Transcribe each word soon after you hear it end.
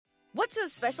What's so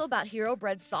special about Hero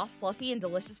Bread's soft, fluffy, and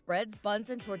delicious breads, buns,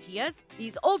 and tortillas?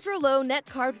 These ultra-low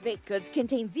net-carb baked goods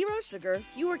contain zero sugar,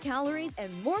 fewer calories,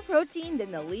 and more protein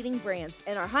than the leading brands,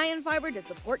 and are high in fiber to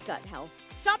support gut health.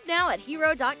 Shop now at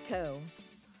Hero.co.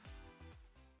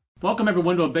 Welcome,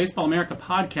 everyone, to a Baseball America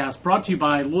podcast brought to you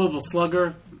by Louisville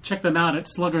Slugger. Check them out at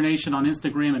Slugger Nation on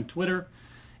Instagram and Twitter.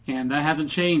 And that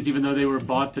hasn't changed, even though they were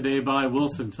bought today by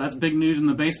Wilson. So that's big news in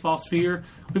the baseball sphere.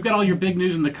 We've got all your big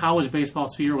news in the college baseball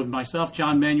sphere with myself,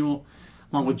 John Manuel,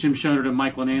 along with Jim Schonert and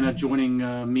Mike Lanana joining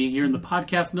me here in the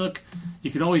podcast nook.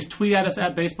 You can always tweet at us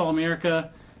at Baseball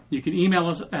America. You can email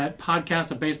us at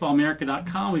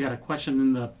podcast@baseballamerica.com. We got a question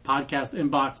in the podcast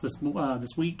inbox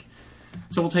this week.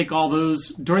 So we'll take all those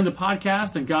during the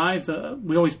podcast. And guys,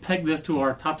 we always peg this to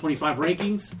our top 25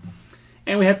 rankings.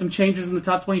 And we had some changes in the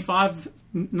top 25.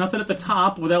 Nothing at the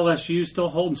top with LSU still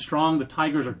holding strong. The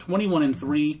Tigers are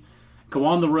 21-3, go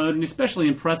on the road, and especially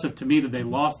impressive to me that they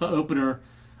lost the opener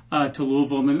to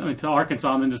Louisville, to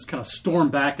Arkansas, and then just kind of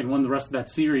stormed back and won the rest of that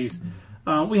series.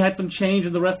 We had some change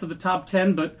in the rest of the top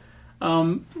 10, but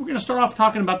we're going to start off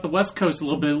talking about the West Coast a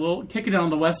little bit, kicking it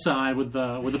on the west side with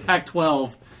the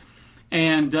Pac-12,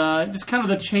 and just kind of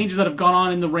the changes that have gone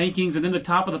on in the rankings and in the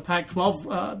top of the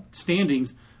Pac-12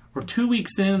 standings. We're 2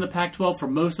 weeks in the Pac-12 for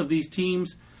most of these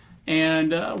teams.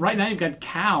 And right now you've got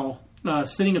Cal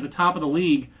sitting at the top of the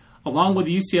league along with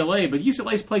UCLA. But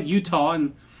UCLA's played Utah,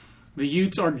 and the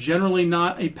Utes are generally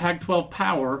not a Pac-12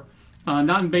 power,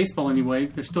 not in baseball anyway.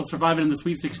 They're still surviving in the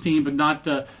Sweet 16, but not.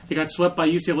 They got swept by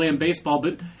UCLA in baseball.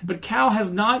 But Cal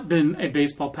has not been a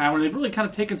baseball power. They've really kind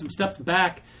of taken some steps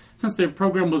back since their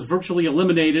program was virtually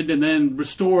eliminated and then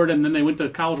restored, and then they went to the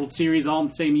College World Series all in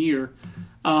the same year.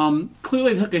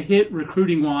 Clearly they took a hit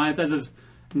recruiting-wise, as is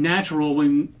natural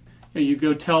when you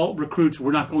go tell recruits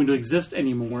we're not going to exist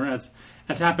anymore, as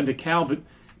happened to Cal. But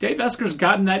Dave Esker's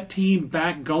gotten that team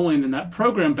back going and that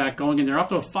program back going, and they're off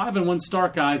to a 5-1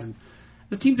 start, guys. And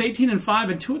this team's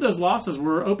 18-5, and two of those losses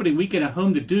were opening weekend at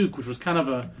home to Duke, which was kind of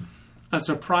a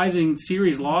surprising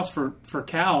series loss for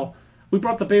Cal. We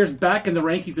brought the Bears back in the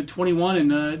rankings at 21,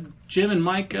 and Jim and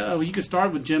Mike, you can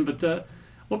start with Jim, but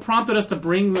what prompted us to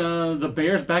bring the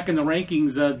Bears back in the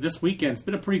rankings this weekend? It's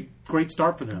been a pretty great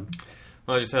start for them.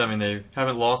 Well, as you said, I mean, they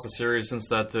haven't lost a series since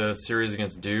that series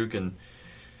against Duke, and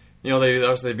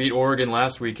they beat Oregon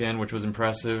last weekend, which was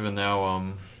impressive, and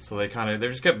now so they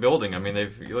just kept building. I mean,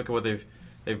 you look at what they've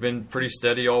been pretty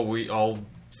steady all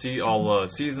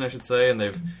season, I should say,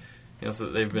 and so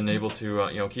they've been able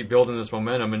to keep building this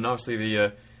momentum, and obviously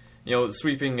the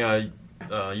sweeping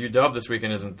UW this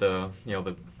weekend isn't the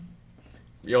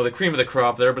cream of the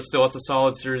crop there, but still, it's a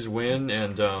solid series win,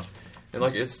 and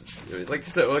like you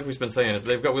said, like we've been saying,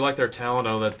 we like their talent.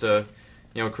 I know that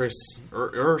Chris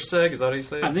Erceg, is that how you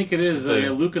say it? I think it is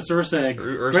Lucas Erceg.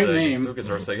 Great name, Lucas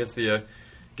Erceg. It's the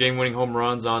game-winning home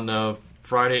runs on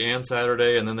Friday and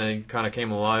Saturday, and then they kind of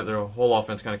came alive. Their whole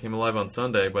offense kind of came alive on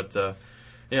Sunday, but.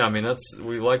 Yeah, I mean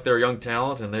we like their young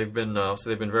talent, and they've been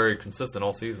very consistent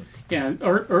all season. Yeah,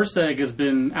 Erceg has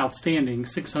been outstanding.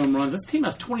 6 home runs. This team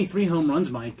has 23 home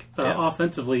runs, Mike,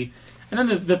 offensively. And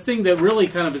then the thing that really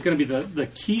kind of is going to be the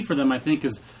key for them, I think,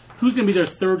 is who's going to be their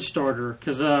third starter.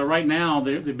 Because right now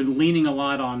they've been leaning a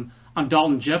lot on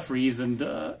Dalton Jeffries, and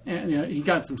he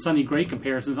got some Sonny Gray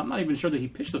comparisons. I'm not even sure that he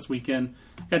pitched this weekend.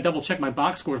 Got to double check my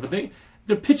box scores, but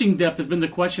their pitching depth has been the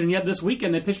question, and yet this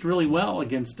weekend they pitched really well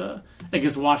against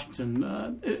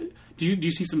Washington. Do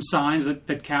you see some signs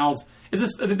that Cal's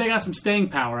they got some staying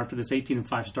power after this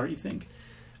 18-5 start? You think?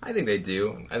 I think they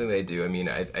do. I mean,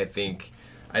 I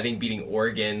think beating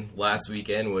Oregon last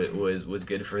weekend was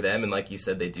good for them, and like you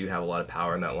said, they do have a lot of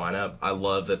power in that lineup. I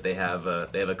love that they have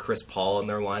a Chris Paul in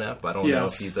their lineup. I don't know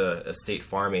if he's a State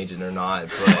Farm agent or not,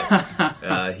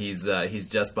 but he's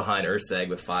just behind Erceg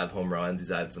with 5 home runs. He's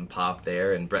had some pop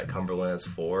there, and Brett Cumberland has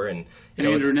 4, and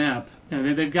Andrew Knapp.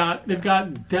 They've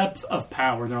got depth of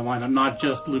power in their lineup, not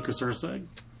just Lucas Erceg.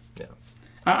 Yeah,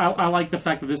 I like the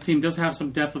fact that this team does have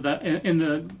some depth of that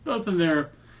both in their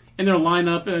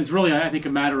lineup, and it's really, I think, a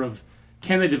matter of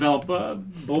can they develop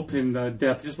bullpen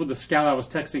depth. Just with the scout I was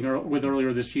texting with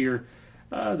earlier this year,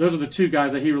 those are the two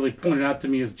guys that he really pointed out to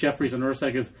me as Jeffries and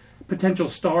Erceg as potential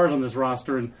stars on this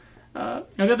roster. And the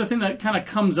other thing that kind of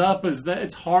comes up is that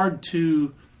it's hard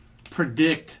to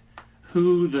predict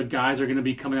who the guys are going to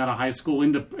be coming out of high school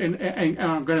and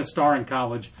are going to star in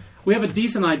college. We have a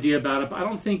decent idea about it, but I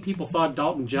don't think people thought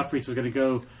Dalton Jeffries was going to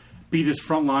go be this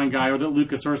frontline guy, or that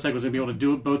Lucas Erceg was going to be able to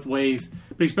do it both ways,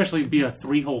 but especially be a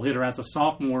 3-hole hitter as a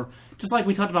sophomore, just like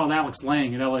we talked about with Alex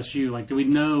Lang at LSU. Like, do we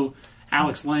know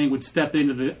Alex Lang would step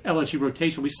into the LSU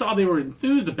rotation. We saw they were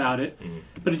enthused about it,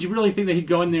 but did you really think that he'd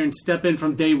go in there and step in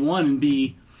from day one and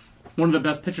be one of the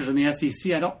best pitchers in the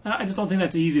SEC. I just don't think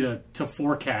that's easy to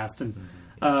forecast, and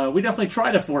we definitely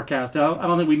try to forecast. I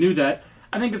don't think we knew that.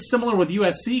 I think it's similar with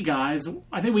USC guys.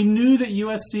 I think we knew that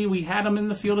USC, we had them in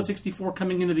the field of 64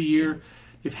 coming into the year.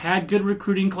 They've had good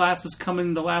recruiting classes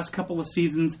coming the last couple of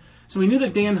seasons. So we knew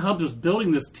that Dan Hubbs was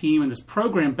building this team and this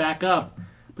program back up.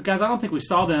 But guys, I don't think we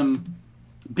saw them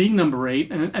being number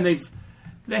 8, and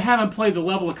they haven't played the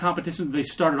level of competition that they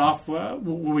started off where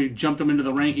we jumped them into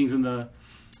the rankings in the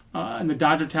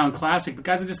Dodgertown Classic. But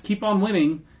guys, they just keep on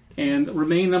winning and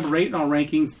remain number 8 in our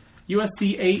rankings.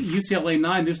 USC 8, UCLA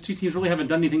 9. Those two teams really haven't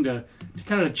done anything to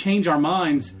kind of change our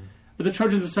minds. But the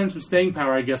Trojans have shown some staying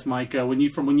power, I guess, Mike. When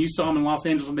you saw them in Los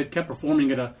Angeles, they've kept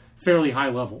performing at a fairly high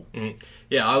level. Mm-hmm.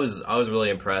 Yeah, I was really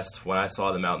impressed when I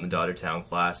saw them out in the Dodgertown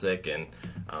Classic, and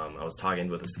I was talking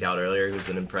with a scout earlier who's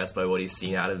been impressed by what he's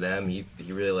seen out of them. He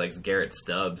really likes Garrett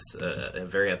Stubbs, a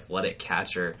very athletic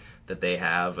catcher that they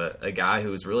have, a guy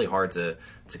who's really hard to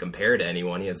compare to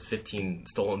anyone. He has 15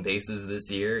 stolen bases this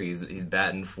year. He's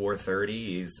batting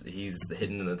 .430. He's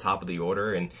hitting in the top of the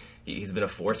order, and he's been a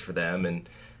force for them. And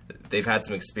they've had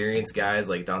some experienced guys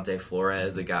like Dante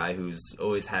Flores, a guy who's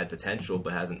always had potential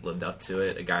but hasn't lived up to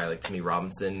it. A guy like Timmy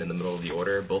Robinson in the middle of the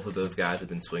order. Both of those guys have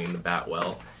been swinging the bat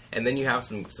well. And then you have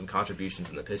some contributions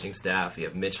in the pitching staff. You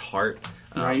have Mitch Hart,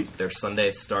 right, their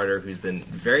Sunday starter, who's been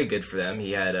very good for them.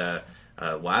 He had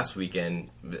last weekend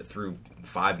threw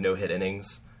 5 no-hit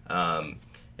innings.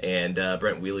 And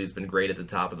Brent Wheely's been great at the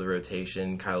top of the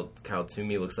rotation. Kyle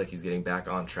Toomey looks like he's getting back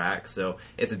on track. So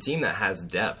it's a team that has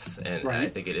depth, and I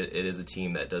think it is a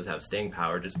team that does have staying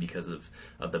power just because of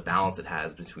the balance it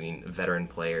has between veteran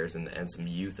players and some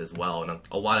youth as well, and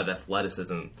a lot of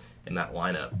athleticism in that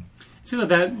lineup. So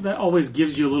that always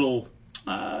gives you a little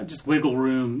just wiggle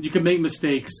room. You can make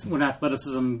mistakes when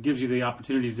athleticism gives you the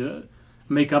opportunity to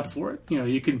make up for it.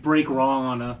 You can break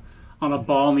wrong on a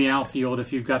ball in the outfield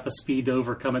if you've got the speed to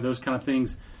overcome it, those kind of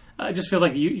things. It just feels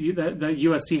like that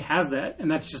USC has that,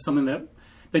 and that's just something that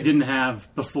they didn't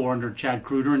have before under Chad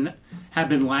Kruger and have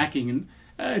been lacking. And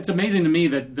it's amazing to me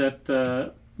that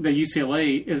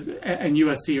UCLA and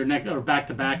USC are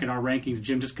back-to-back in our rankings,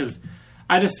 Jim, just because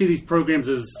I just see these programs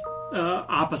as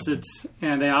opposites,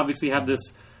 and they obviously have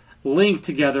this link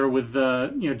together with,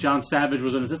 John Savage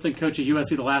was an assistant coach at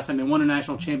USC the last time they won a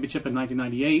national championship in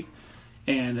 1998.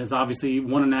 And has obviously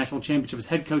won a national championship as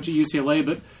head coach at UCLA.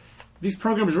 But these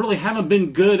programs really haven't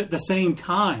been good at the same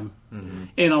time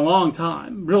in a long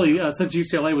time. Really, since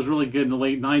UCLA was really good in the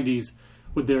late 90s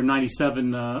with their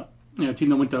 97 team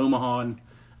that went to Omaha. And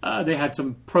they had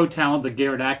some pro talent, the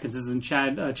Garrett Atkinses and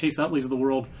Chase Utleys of the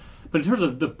world. But in terms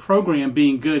of the program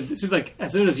being good, it seems like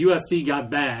as soon as USC got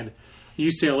bad,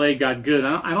 UCLA got good.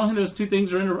 I don't think those two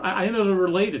things are I think those are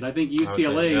related. I think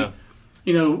UCLA...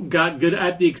 got good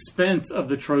at the expense of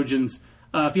the Trojans.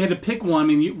 If you had to pick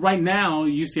one, right now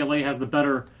UCLA has the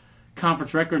better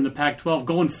conference record in the Pac-12.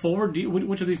 Going forward,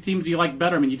 which of these teams do you like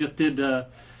better? You just did the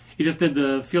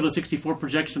Field of 64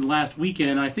 projection last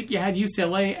weekend. I think you had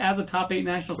UCLA as a top 8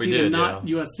 national seed and not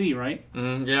USC, right?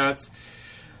 Yeah, it's.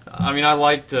 I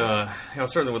liked.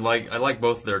 Certainly would like. I like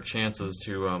both their chances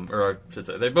to, or I should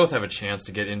say, they both have a chance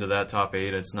to get into that top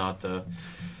 8. It's not.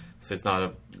 It's not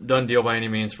a done deal by any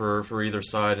means for either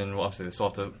side, and obviously they still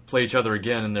have to play each other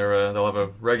again, and they'll have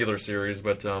a regular series.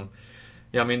 But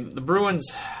the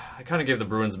Bruins, I kind of gave the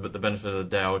Bruins the benefit of the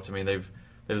doubt.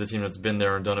 They're the team that's been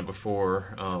there and done it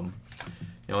before.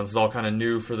 This is all kind of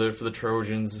new for the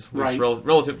Trojans, at least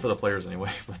relative for the players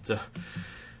anyway. But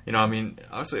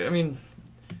obviously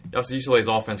UCLA's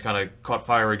offense kind of caught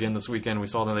fire again this weekend. We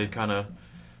saw that they kind of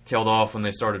tailed off when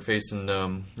they started facing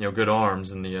good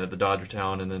arms in the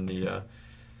Dodgertown and then the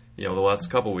last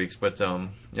couple weeks. But so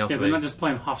they're not just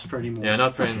playing Hofstra anymore. Yeah,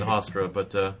 not playing the Hofstra, but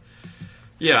the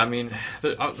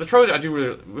Trojans.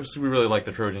 We really like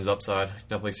the Trojans' upside.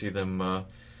 Definitely see them.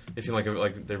 They seem like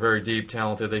they're very deep,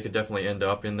 talented. They could definitely end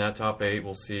up in that top 8.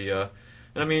 We'll see.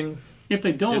 If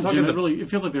they don't, Jim, it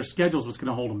feels like their schedule's what's going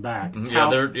to hold them back.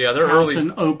 They're Towson,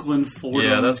 early. Oakland, Fordham.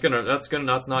 Yeah, that's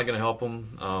not going to help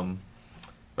them.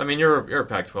 You're a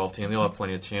Pac-12 team. They'll have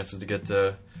plenty of chances to get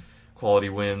quality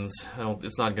wins. It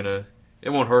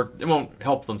won't hurt. It won't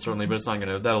help them certainly, but it's not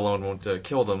gonna. That alone won't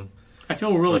kill them. I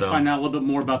feel we'll really find out a little bit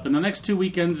more about them. The next 2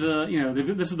 weekends,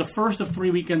 this is the first of 3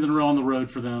 weekends in a row on the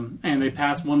road for them, and they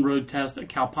passed one road test at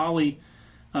Cal Poly,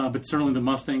 but certainly the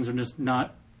Mustangs are just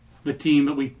not the team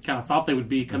that we kind of thought they would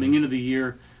be coming into the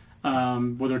year.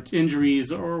 Whether it's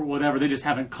injuries or whatever, they just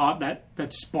haven't caught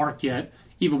that spark yet,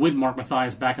 even with Mark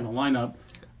Mathias back in the lineup.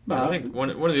 I think one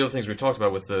of the other things we've talked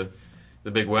about with the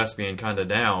Big West being kind of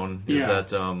down is that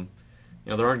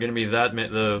there aren't going to be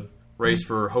the race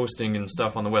for hosting and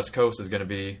stuff on the West Coast is going to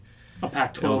be a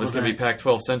Pac-12 this is going to be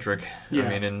Pac-12 centric. Yeah. I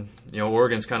mean, and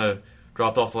Oregon's kind of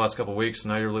dropped off the last couple of weeks,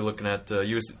 and now you're really looking at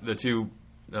the two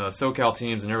SoCal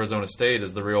teams and Arizona State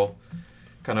as the real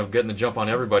kind of getting the jump on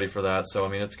everybody for that. So I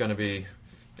mean, it's going to be.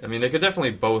 I mean, they could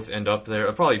definitely both end up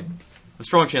there. Probably a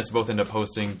strong chance to both end up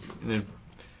hosting. I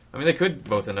mean, they could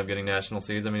both end up getting national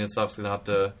seeds. I mean, it's obviously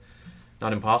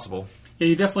not impossible. Yeah,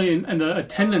 you definitely, and the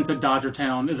attendance at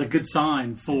Dodgertown is a good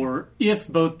sign for if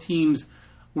both teams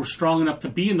were strong enough to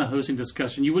be in the hosting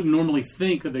discussion. You wouldn't normally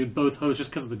think that they'd both host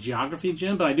just because of the geography,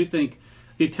 Jim, but I do think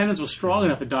the attendance was strong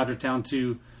enough at Dodgertown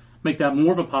to make that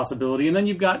more of a possibility. And then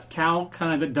you've got Cal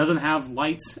kind of that doesn't have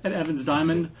lights at Evans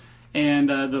Diamond, and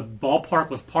the ballpark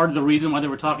was part of the reason why they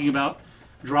were talking about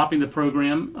dropping the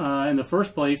program in the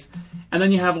first place. And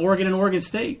then you have Oregon and Oregon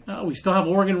State. We still have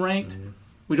Oregon ranked.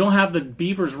 We don't have the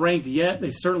Beavers ranked yet. They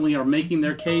certainly are making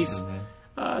their case.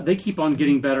 They keep on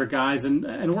getting better, guys. And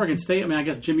Oregon State, I mean, I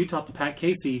guess, Jim, you talked to Pat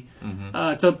Casey.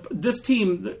 So this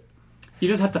team, you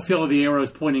just have to feel the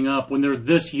arrows pointing up when they're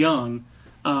this young,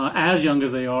 as young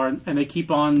as they are, and they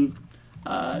keep on.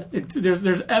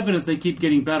 There's evidence they keep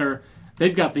getting better.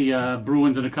 They've got the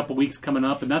Bruins in a couple weeks coming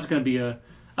up, and that's going to be a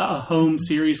home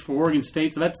series for Oregon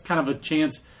State. So that's kind of a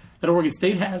chance that Oregon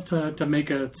State has to make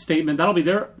a statement. That'll be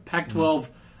their Pac-12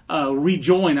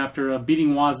 rejoin after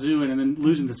beating Wazoo and then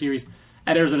losing the series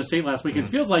at Arizona State last week. It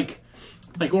feels like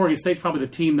Oregon State's probably the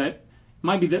team that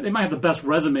might be. They might have the best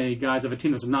resume, guys, of a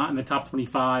team that's not in the top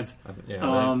 25. I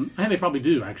think they probably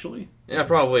do, actually. Yeah,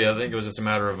 probably. I think it was just a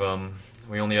matter of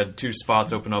we only had 2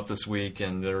 spots open up this week,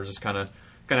 and there was just kind of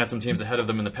had some teams ahead of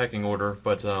them in the pecking order.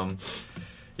 But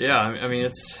yeah, I mean,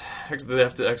 they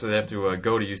have to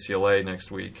go to UCLA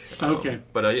next week. Okay.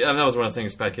 But and that was one of the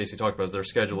things Pat Casey talked about. Is their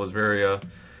schedule is very. I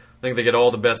think they get all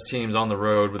the best teams on the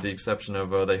road, with the exception of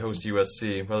they host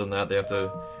USC. Other than that, they have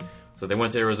to. So they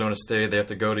went to Arizona State. They have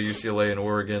to go to UCLA and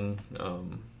Oregon.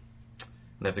 And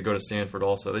they have to go to Stanford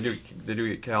also. They do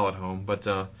get Cal at home, but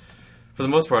for the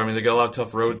most part, I mean, they get a lot of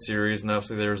tough road series. And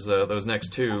obviously, there's those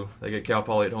next 2. They get Cal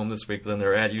Poly at home this week, but then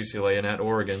they're at UCLA and at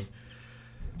Oregon.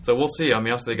 So we'll see. I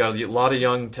mean, obviously, they got a lot of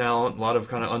young talent, a lot of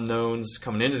kind of unknowns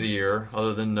coming into the year.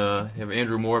 Other than you have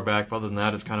Andrew Moore back. But other than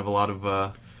that, it's kind of a lot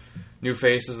of new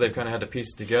faces. They've kind of had to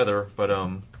piece it together. But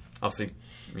obviously,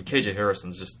 I mean, KJ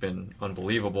Harrison's just been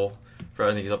unbelievable.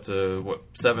 I think he's up to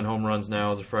 7 home runs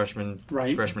now as a freshman,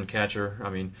 freshman catcher. I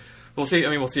mean, we'll see. I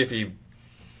mean, we'll see if he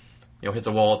hits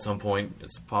a wall at some point.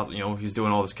 It's possible. He's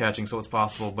doing all this catching, so it's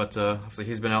possible. But obviously,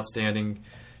 he's been outstanding.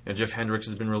 Jeff Hendricks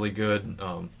has been really good.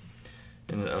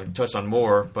 And I touched on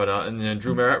Moore, but and then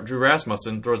Drew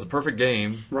Rasmussen throws the perfect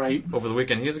game over the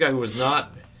weekend. He's a guy who was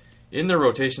not in their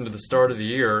rotation to the start of the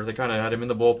year. They kind of had him in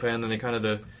the bullpen, then they kind of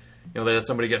they had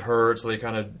somebody get hurt, so they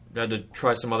kind of had to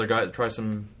try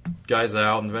some guys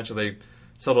out, and eventually they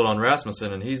settled on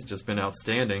Rasmussen, and he's just been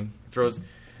outstanding. Throws,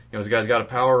 this guy's got a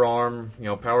power arm,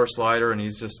 power slider, and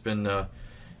he's just been,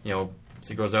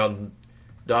 he goes out and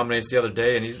dominates the other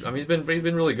day, and he's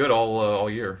been really good all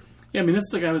year. Yeah, I mean, this is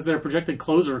the guy who was their projected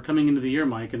closer coming into the year,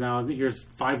 Mike, and now here's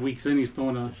 5 weeks in, he's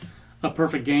throwing a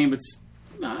perfect game. It's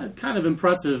kind of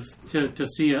impressive to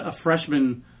see a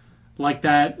freshman like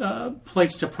that play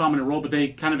such a prominent role, but they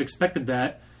kind of expected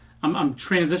that. I'm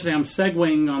transitioning. I'm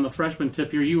segueing on the freshman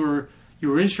tip here. You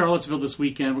were in Charlottesville this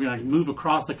weekend. We're going to move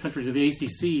across the country to the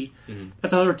ACC.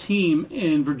 That's another team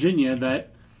in Virginia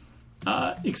that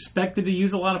expected to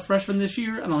use a lot of freshmen this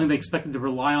year. I don't think they expected to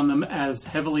rely on them as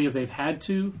heavily as they've had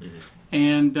to.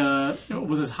 And it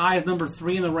was as high as number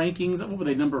 3 in the rankings. What were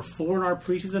they, number 4 in our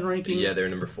preseason rankings? Yeah, they're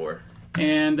number 4.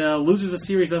 And loses a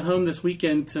series at home this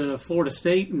weekend to Florida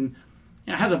State, and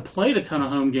hasn't played a ton of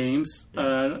home games.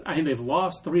 I think they've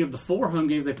lost 3 of the 4 home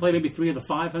games they played, maybe 3 of the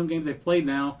 5 home games they've played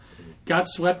now. Got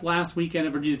swept last weekend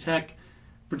at Virginia Tech.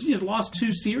 Virginia's lost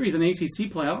 2 series in ACC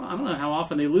play. I don't know how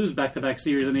often they lose back-to-back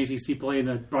series in ACC play in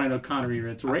the Brian O'Connor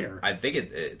era. It's rare. I think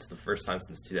it's the first time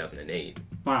since 2008.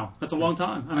 Wow, that's a long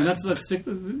time. I mean, that's 6.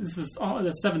 This is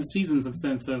the 7th season since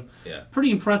then. So, yeah.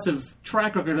 Pretty impressive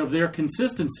track record of their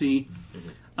consistency.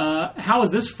 How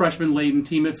is this freshman-laden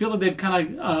team? It feels like they've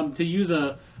kind of, to use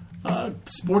a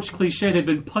sports cliche, they've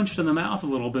been punched in the mouth a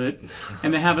little bit,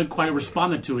 and they haven't quite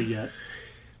responded to it yet.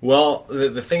 Well,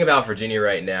 the thing about Virginia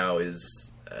right now is,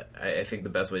 I think the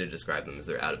best way to describe them is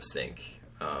they're out of sync.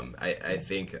 I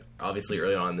think, obviously,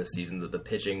 early on in this season, that the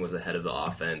pitching was ahead of the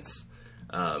offense.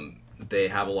 They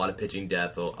have a lot of pitching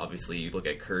depth. Obviously, you look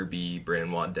at Kirby,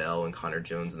 Brandon Waddell, and Connor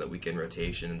Jones in the weekend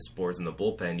rotation, and Spores in the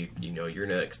bullpen. You're going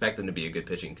to expect them to be a good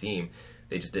pitching team.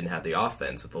 They just didn't have the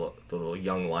offense with the little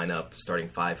young lineup, starting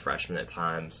 5 freshmen at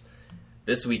times.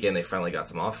 This weekend, they finally got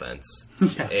some offense.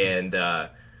 Yeah. And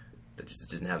they just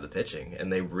didn't have the pitching,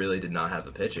 and they really did not have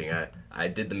the pitching. I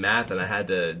did the math, and I had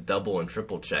to double and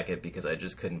triple check it because I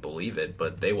just couldn't believe it.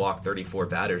 But they walked 34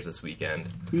 batters this weekend.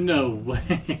 No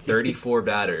way. 34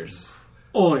 batters.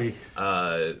 Oi.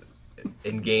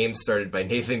 In games started by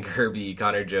Nathan Kirby,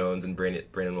 Connor Jones, and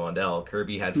Brandon Waddell.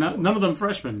 Kirby had none of them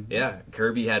freshmen. Yeah,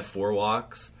 Kirby had 4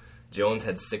 walks. Jones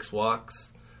had 6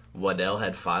 walks. Waddell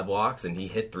had 5 walks, and he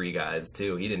hit 3 guys,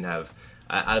 too. He didn't have...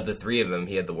 Out of the 3 of them,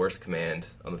 he had the worst command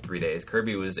on the 3 days.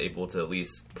 Kirby was able to at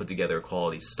least put together a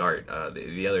quality start.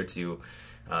 The other 2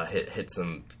 hit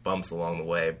some bumps along the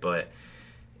way, but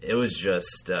it was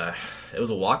just... it was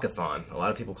a walkathon. A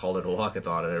lot of people called it a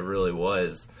walkathon, and it really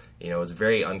was. It was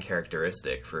very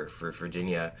uncharacteristic for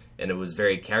Virginia, and it was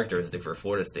very characteristic for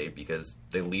Florida State because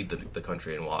they lead the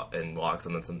country in walks,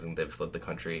 and that's something they've led the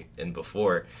country in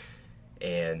before.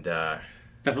 And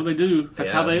that's what they do.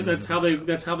 That's how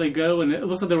they go. And it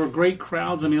looks like there were great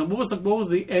crowds. I mean, what was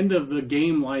the end of the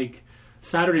game like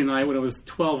Saturday night when it was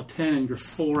 12-10 and you're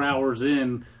 4 hours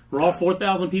in? Were all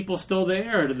 4,000 people still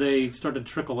there, or did they start to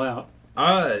trickle out?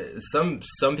 Some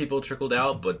people trickled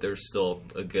out, but there's still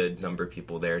a good number of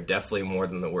people there. Definitely more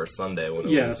than there were Sunday when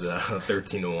it was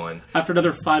 13-1. After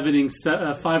another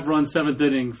 5-run 7th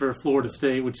inning for Florida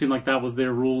State, which seemed like that was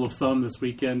their rule of thumb this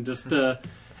weekend. Just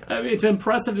it's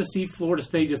impressive to see Florida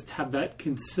State just have that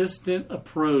consistent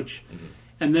approach. Mm-hmm.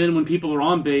 And then when people are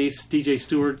on base, DJ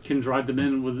Stewart can drive them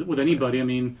in with anybody. I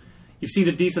mean, you've seen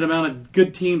a decent amount of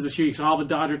good teams this year. You saw all the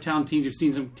Dodgertown teams. You've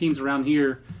seen some teams around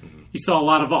here. You saw a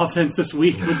lot of offense this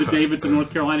week with the Davidson,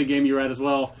 North Carolina game you were at as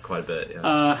well. Quite a bit,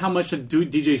 yeah. How much did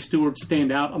DJ Stewart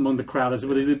stand out among the crowd? Was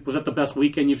that the best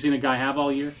weekend you've seen a guy have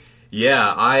all year?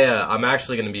 Yeah, I'm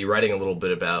actually going to be writing a little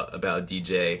bit about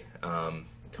DJ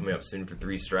coming up soon for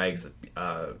 3 Strikes.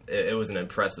 It was an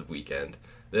impressive weekend.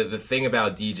 The thing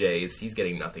about DJ is he's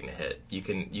getting nothing to hit. You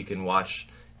can watch,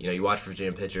 you watch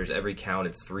Virginia pitchers, every count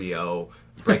it's 3-0.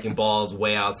 Breaking balls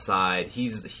way outside.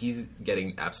 He's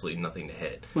getting absolutely nothing to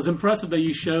hit. It was impressive that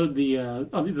you showed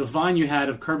the vine you had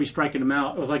of Kirby striking him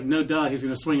out. It was like, no duh, he's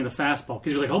going to swing at a fastball.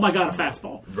 Because he was like, oh my God, a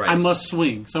fastball. Right. I must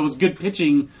swing. So it was good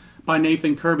pitching by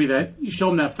Nathan Kirby that you show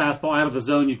him that fastball out of the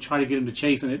zone, you try to get him to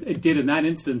chase, and it did in that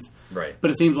instance. Right.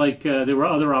 But it seems like there were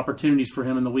other opportunities for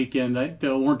him in the weekend that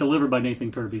weren't delivered by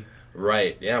Nathan Kirby.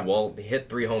 Right, yeah, well, he hit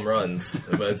 3 home runs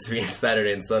between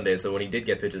Saturday and Sunday, so when he did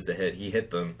get pitches to hit, he hit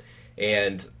them.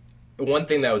 And one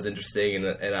thing that was interesting,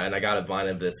 and I got a vine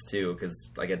of this too,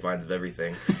 because I get vines of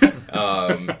everything.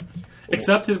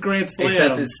 Except his Grand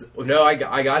Slam.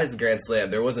 I got his Grand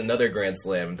Slam. There was another Grand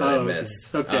Slam that I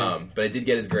missed. Okay. But I did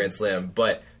get his Grand Slam.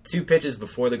 But 2 pitches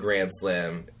before the Grand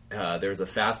Slam, there was a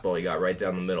fastball he got right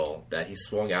down the middle that he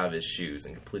swung out of his shoes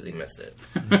and completely missed it.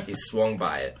 He swung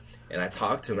by it. And I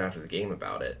talked to him after the game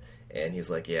about it. And he's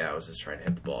like, yeah, I was just trying to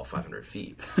hit the ball 500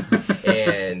 feet.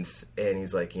 and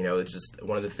he's like, it's just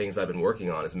one of the things I've been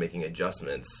working on is making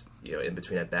adjustments, in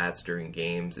between at-bats, during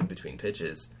games, in between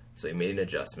pitches. So he made an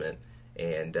adjustment.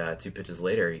 And 2 pitches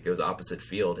later, he goes opposite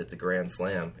field, hits a grand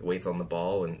slam, waits on the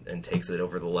ball, and takes it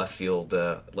over the left field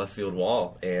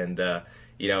wall. And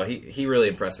he really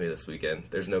impressed me this weekend.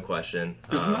 There's no question.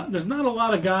 There's not a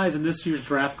lot of guys in this year's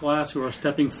draft class who are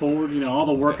stepping forward. All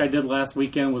the work I did last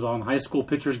weekend was on high school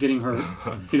pitchers getting hurt.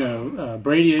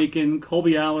 Brady Aiken,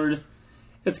 Colby Allard.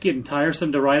 It's getting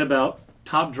tiresome to write about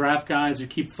top draft guys who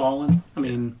keep falling. I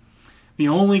mean, the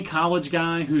only college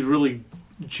guy who's really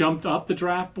jumped up the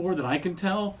draft board that I can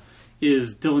tell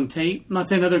is Dylan Tate. I'm not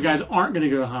saying other guys aren't going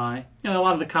to go high. A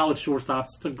lot of the college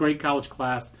shortstops. It's a great college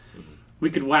class. We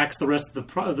could wax the rest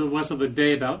of the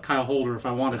day about Kyle Holder if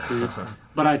I wanted to,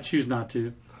 but I choose not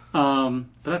to. But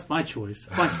that's my choice.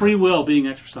 It's my free will being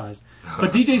exercised.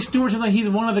 But DJ Stewart says like he's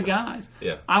one of the guys.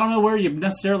 Yeah. I don't know where you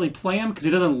necessarily play him because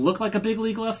he doesn't look like a big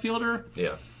league left fielder.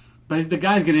 Yeah. But the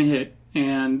guy's going to hit,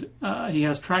 and he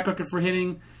has track record for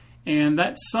hitting. And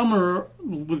that summer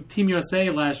with Team USA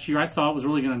last year, I thought was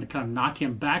really going to kind of knock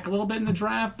him back a little bit in the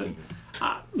draft. But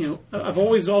I've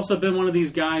always also been one of these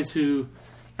guys who.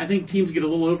 I think teams get a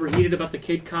little overheated about the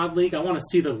Cape Cod League. I want to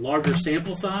see the larger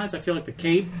sample size. I feel like the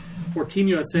Cape or Team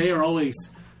USA are always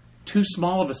too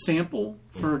small of a sample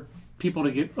for people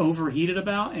to get overheated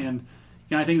about. And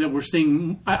I think that we're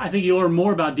seeing – I think you'll learn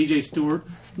more about DJ Stewart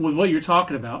with what you're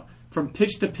talking about. From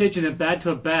pitch to pitch and at bat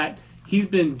to at bat, he's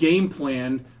been game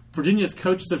planned. Virginia's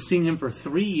coaches have seen him for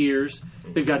 3 years.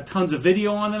 They've got tons of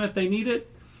video on him if they need it.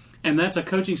 And that's a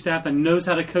coaching staff that knows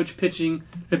how to coach pitching.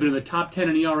 They've been in the top 10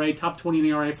 in ERA, top 20 in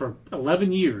ERA for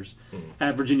 11 years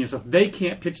at Virginia. So if they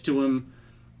can't pitch to him,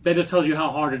 that just tells you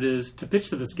how hard it is to pitch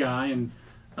to this guy. And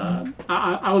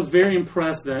I was very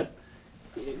impressed that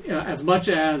as much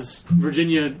as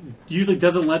Virginia usually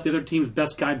doesn't let the other team's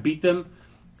best guy beat them,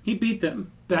 he beat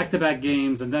them back-to-back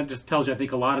games, and that just tells you, I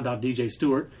think, a lot about DJ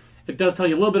Stewart. It does tell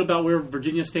you a little bit about where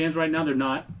Virginia stands right now. They're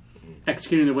not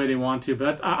executing the way they want to,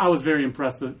 but I was very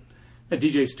impressed that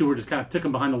DJ Stewart just kind of took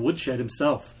him behind the woodshed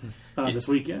himself this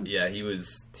weekend. Yeah, he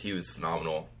was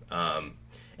phenomenal.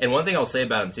 And one thing I'll say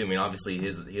about him too, I mean, obviously he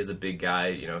is a big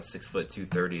guy, 6 foot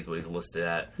 230 is what he's listed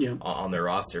at on their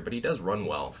roster, but he does run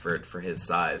well for his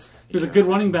size. He was a good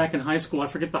running back in high school. I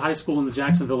forget the high school in the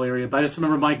Jacksonville area, but I just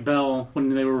remember Mike Bell when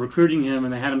they were recruiting him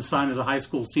and they had him signed as a high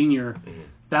school senior. Mm-hmm.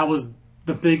 That was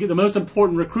the most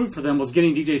important recruit for them was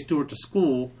getting DJ Stewart to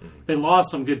school. Mm-hmm. They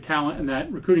lost some good talent in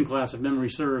that recruiting class, if memory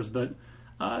serves, but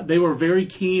they were very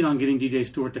keen on getting DJ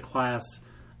Stewart to class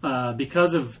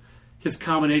because of his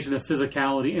combination of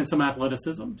physicality and some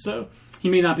athleticism. So he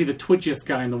may not be the twitchiest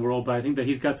guy in the world, but I think that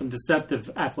he's got some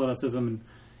deceptive athleticism.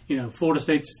 And Florida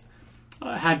State's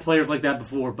had players like that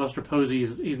before. Buster Posey,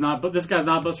 he's not, but this guy's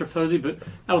not Buster Posey. But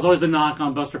that was always the knock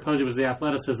on Buster Posey was the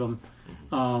athleticism,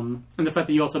 and the fact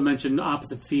that you also mentioned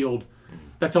opposite field.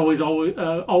 That's always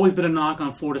been a knock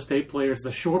on Florida State players.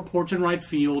 The short porch and right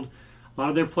field. A lot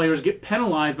of their players get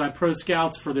penalized by pro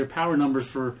scouts for their power numbers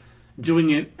for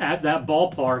doing it at that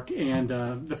ballpark,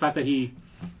 and the fact that he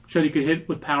showed he could hit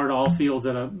with power to all fields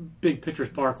at a big pitcher's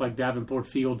park like Davenport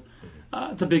Field,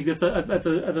 that's a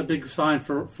big sign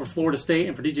for Florida State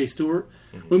and for DJ Stewart.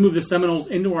 Mm-hmm. We moved the Seminoles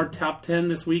into our top 10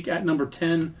 this week at number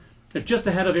 10. They're just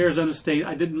ahead of Arizona State.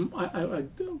 I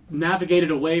navigated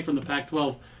away from the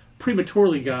Pac-12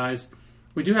 prematurely, guys.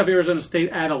 We do have Arizona State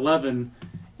at 11,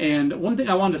 and one thing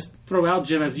I wanted to throw out,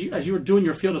 Jim, as you were doing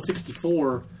your field of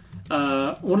 64.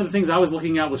 One of the things I was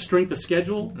looking at was strength of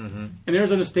schedule, mm-hmm. and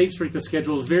Arizona State's strength of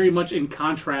schedule is very much in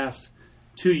contrast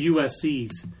to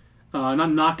USC's.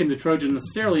 Not knocking the Trojans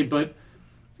necessarily, but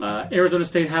Arizona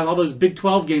State has all those Big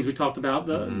 12 games we talked about.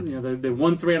 They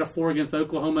won 3 out of 4 against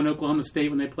Oklahoma and Oklahoma State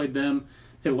when they played them.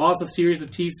 They lost a series to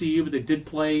TCU, but they did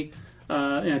play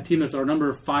a team that's our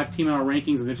number 5 team in our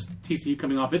rankings, and it's TCU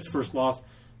coming off its first loss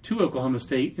to Oklahoma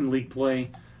State in league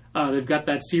play. They've got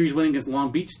that series win against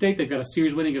Long Beach State. They've got a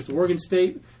series win against Oregon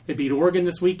State. They beat Oregon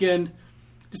this weekend.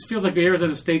 It just feels like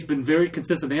Arizona State's been very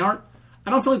consistent. I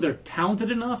don't feel like they're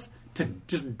talented enough to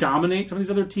just dominate some of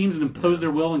these other teams and impose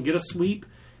their will and get a sweep.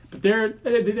 But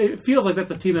it feels like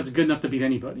that's a team that's good enough to beat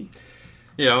anybody.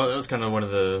 Yeah, that was kind of one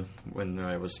of when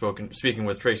I was speaking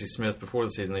with Tracy Smith before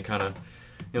the season, they kind of,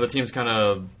 the team's kind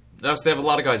of, they have a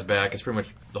lot of guys back. It's pretty much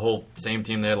the whole same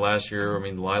team they had last year. I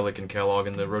mean, Lilac and Kellogg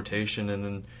in the rotation, and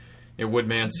then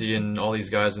Woodmansey and all these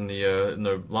guys in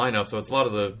the lineup. So it's a lot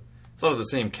of the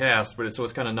same cast, but it's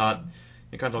kind of not.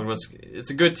 You kind of talking about it's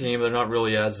a good team. They're not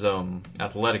really as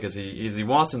athletic as he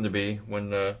wants them to be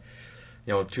when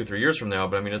 2-3 years from now.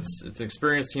 But I mean, it's an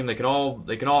experienced team. They can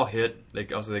all hit. They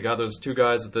got those 2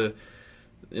 guys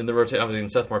in the rotation. Obviously,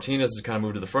 Seth Martinez has kind of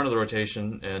moved to the front of the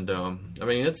rotation, and I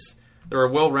mean they're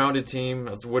a well-rounded team.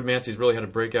 Woodmansey's really had a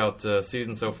breakout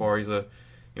season so far. He's a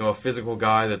physical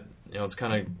guy that it's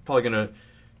kind of probably going to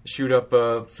shoot up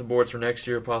some boards for next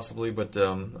year possibly. But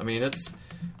I mean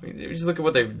you just look at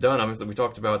what they've done. I mean, we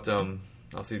talked about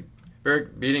obviously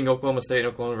beating Oklahoma State.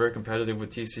 Oklahoma very competitive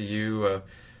with TCU.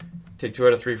 Take 2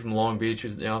 out of 3 from Long Beach.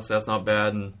 So that's not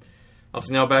bad. And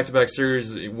obviously now back-to-back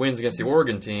series wins against the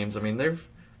Oregon teams. I mean they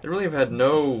really have had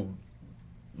no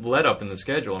let-up in the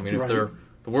schedule. I mean if they're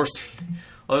the worst,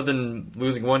 other than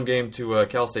losing 1 game to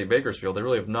Cal State Bakersfield, they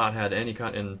really have not had any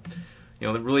kind of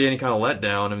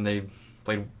letdown. I mean, they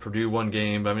played Purdue 1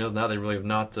 game, but I mean, other than that, they really have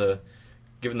not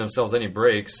given themselves any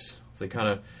breaks. So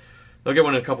they'll get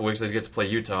one in a couple weeks. They get to play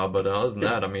Utah, but other than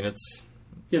that, I mean,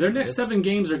 their next 7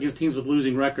 games are against teams with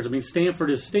losing records. I mean,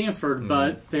 Stanford is Stanford,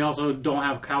 but they also don't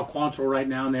have Cal Quantrill right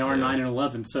now, and they are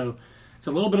 9-11. So it's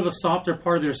a little bit of a softer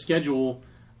part of their schedule.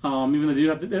 Even though they do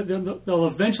have to, they'll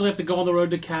eventually have to go on the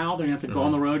road to Cal. They're going to have to go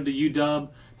on the road to UW.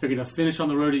 They're going to finish on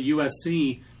the road at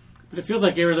USC. But it feels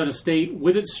like Arizona State,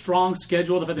 with its strong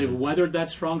schedule, the fact they've weathered that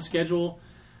strong schedule,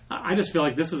 I just feel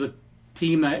like this is a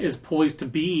team that is poised to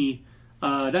be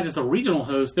not just a regional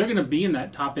host. They're going to be in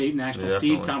that top 8 national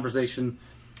seed conversation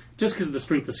just because of the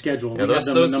strength of schedule. Yeah,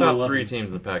 those top 11. 3 teams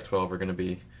in the Pac-12 are going to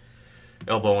be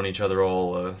elbowing each other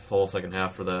all whole second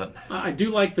half for that. I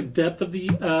do like the depth of the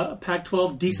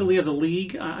Pac-12 decently as a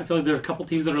league. I feel like there's a couple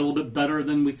teams that are a little bit better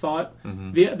than we thought.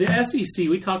 Mm-hmm. The SEC,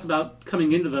 we talked about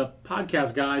coming into the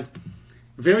podcast, guys,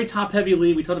 very top-heavy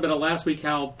league. We talked about it last week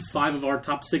how 5 of our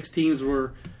top 6 teams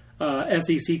were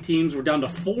SEC teams. We're down to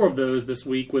 4 of those this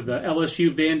week with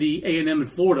LSU, Vandy, A&M,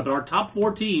 and Florida. But our top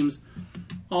 4 teams,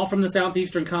 all from the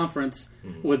Southeastern Conference,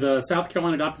 with South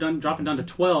Carolina dropping down to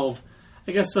 12.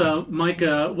 I guess, Mike,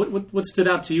 what stood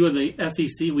out to you in the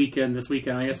SEC weekend this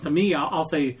weekend? I guess to me, I'll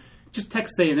say just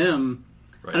Texas A&M.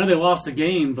 Right. I know they lost a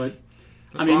game, but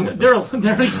What's wrong with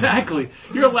they're exactly.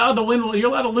 You're allowed to win. You're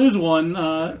allowed to lose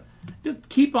one. Just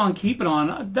keep on keeping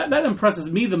on. That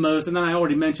impresses me the most. And then I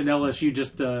already mentioned LSU.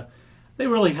 Just they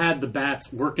really had the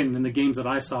bats working in the games that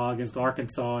I saw against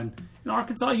Arkansas, and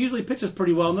Arkansas usually pitches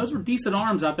pretty well. And those were decent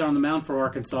arms out there on the mound for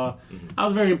Arkansas. Mm-hmm. I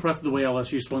was very impressed with the way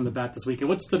LSU swung the bat this weekend.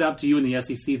 What stood out to you in the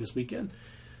SEC this weekend?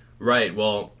 Right.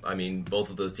 Well, I mean, both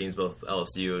of those teams, both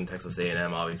LSU and Texas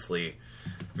A&M, obviously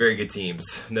very good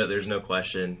teams. No, there's no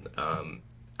question.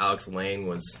 Alex Lane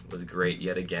was great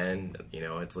yet again. You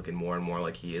know, it's looking more and more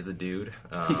like he is a dude.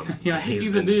 Yeah,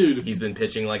 he's a dude. He's been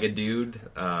pitching like a dude.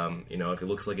 You know, if he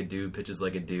looks like a dude, pitches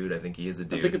like a dude, I think he is a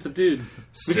dude. I think it's a dude.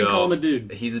 We can call him a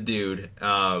dude. He's a dude.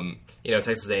 You know,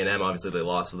 Texas A&M, obviously they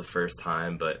lost for the first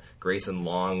time, but Grayson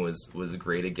Long was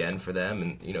great again for them.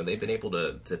 And, you know, they've been able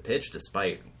to pitch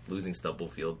despite losing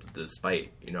Stubblefield,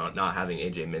 despite, you know, not having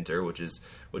AJ Minter, which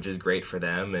is great for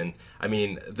them. And I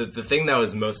mean, the thing that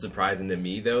was most surprising to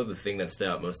me, though, the thing that stood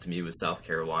out most to me was South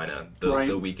Carolina,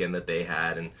 the weekend that they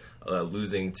had, and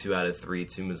losing 2 out of 3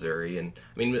 to Missouri. And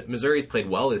I mean, Missouri's played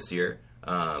well this year,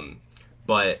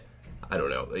 but I don't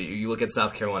know. You look at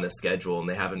South Carolina's schedule, and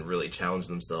they haven't really challenged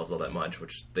themselves all that much,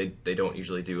 which they don't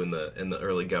usually do in the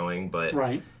early going. But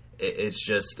it's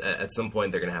just at some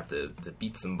point they're going to have to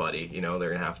beat somebody. You know, they're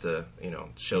going to have to, you know,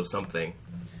 show something.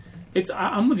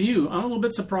 I'm with you. I'm a little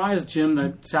bit surprised, Jim,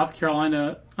 that South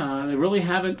Carolina, they really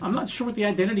haven't. I'm not sure what the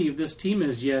identity of this team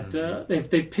is yet. Mm-hmm.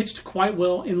 They've pitched quite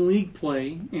well in league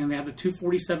play, and they have the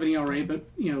 2.47 ERA. But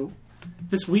you know,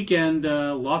 this weekend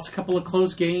lost a couple of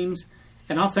close games.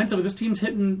 And offensively, this team's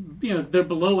hitting. You know, they're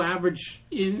below average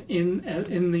in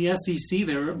the SEC.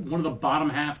 They're one of the bottom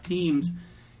half teams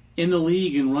in the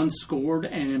league in runs scored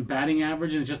and in batting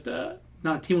average, and it's just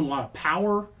not a team with a lot of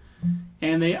power.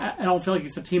 And I don't feel like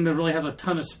it's a team that really has a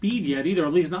ton of speed yet either,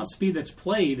 at least not speed that's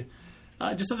played.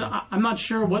 I'm not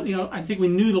sure what, you know, I think we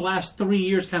knew the last 3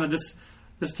 years kind of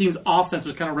this team's offense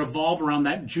was kind of revolved around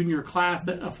that junior class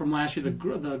that from last year,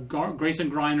 the Grayson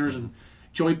Grinders and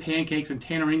Joey Pancakes and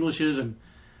Tanner Englishes. And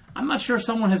I'm not sure if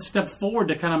someone has stepped forward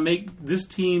to kind of make this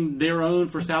team their own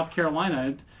for South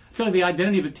Carolina. I feel like the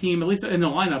identity of the team, at least in the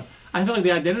lineup, I feel like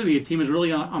the identity of the team is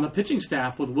really on the pitching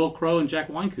staff with Will Crow and Jack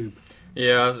Weinkoop.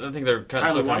 Yeah, I think they're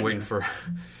kind of waiting for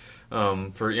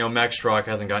you know, Max Strock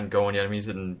hasn't gotten going yet. I mean, he's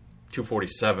hitting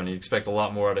 247. You expect a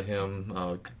lot more out of him.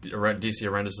 DC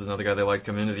Arendis is another guy they like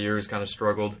coming into the year. He's kind of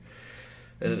struggled.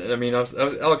 And I mean,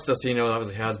 Alex Destino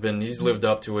obviously has been. He's lived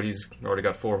up to it. He's already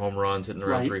got 4 home runs, hitting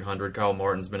around 300. Kyle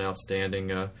Martin's been outstanding.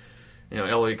 You know,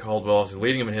 Elliot Caldwell is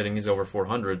leading him in hitting. He's over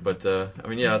 400. But I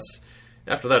mean, yeah, it's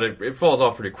after that it falls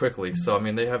off pretty quickly. So I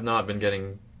mean, they have not been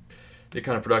getting the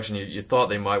kind of production you thought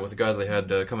they might with the guys they had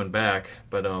coming back.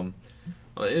 But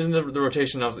in the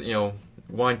rotation, you know,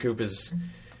 Weinkoop is,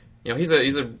 you know, he's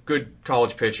a good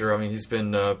college pitcher. I mean, he's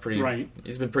been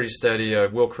he's been pretty steady.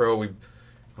 Will Crow, we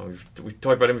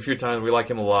talked about him a few times. We like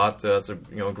him a lot. It's a,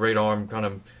 you know, great arm. Kind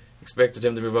of expected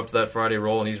him to move up to that Friday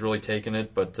role, and he's really taken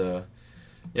it. But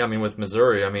yeah, I mean, with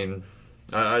Missouri, I mean,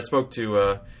 I spoke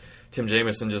to Tim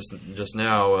Jameson just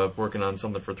now, working on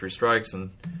something for 3 Strikes,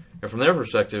 and you know, from their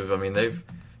perspective, I mean, they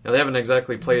haven't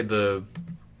exactly played the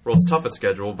world's toughest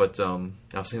schedule, but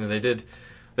I've seen that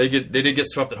they did get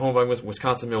swept at home by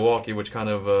Wisconsin, Milwaukee, which kind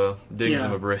of digs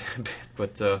them a bit.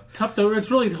 But tough though. It's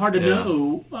really hard to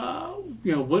know.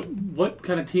 You know what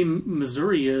kind of team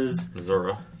Missouri is.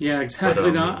 Missouri. Yeah, exactly.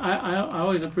 But, I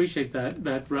always appreciate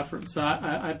that reference.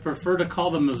 I prefer to call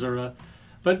them Missouri,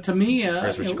 but to me,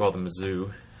 that's what you call them,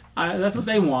 Mizzou. That's what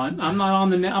they want. I'm not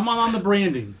on the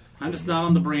branding. I'm just not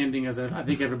on the branding, as I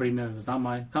think everybody knows. It's not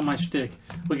my shtick.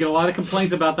 We get a lot of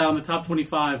complaints about that on the top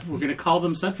 25. We're going to call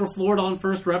them Central Florida on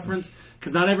first reference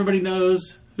because not everybody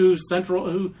knows who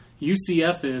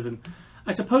UCF is. And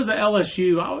I suppose the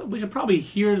LSU, we should probably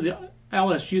hear the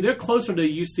LSU. They're closer to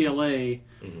UCLA.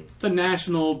 Mm-hmm. It's a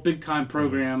national big-time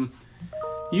program.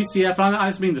 Mm-hmm. UCF, I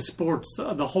just mean the sports,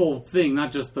 the whole thing,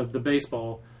 not just the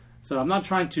baseball. So I'm not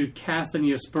trying to cast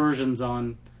any aspersions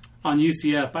on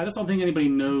UCF, but I just don't think anybody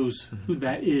knows who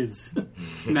that is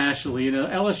nationally. You know,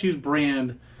 LSU's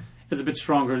brand is a bit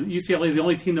stronger. UCLA is the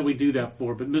only team that we do that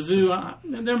for. But Mizzou,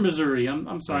 they're Missouri.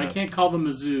 I'm sorry, I can't call them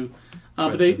Mizzou.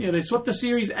 But they swept the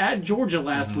series at Georgia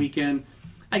last weekend.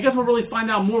 I guess we'll really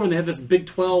find out more when they have this Big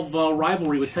 12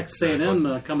 rivalry with Texas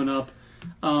A&M coming up.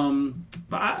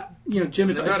 But Jim,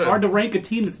 it's hard to rank a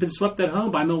team that's been swept at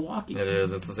home by Milwaukee. It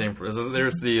is. It's the same.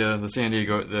 There's the San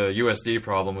Diego, the USD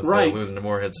problem with losing to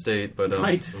Morehead State. But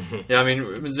yeah, I mean,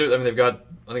 Mizzou, I think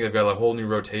they've got a whole new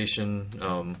rotation.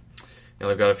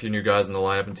 they've got a few new guys in the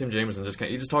lineup, and Tim Jameson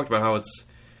he just talked about how it's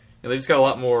they've just got a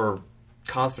lot more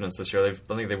confidence this year. I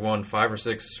think they've won 5 or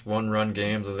 6 one-run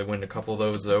games, and they win a couple of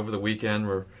those over the weekend.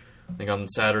 Where I think on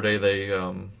Saturday they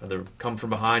come from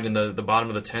behind in the bottom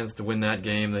of the 10th to win that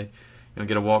game. They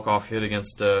get a walk-off hit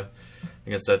against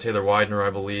Taylor Widener, I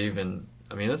believe, and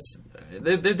I mean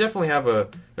they definitely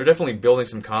they're definitely building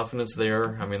some confidence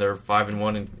there. I mean they're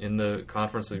 5-1 in the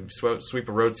conference. They sweep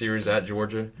a road series at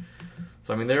Georgia,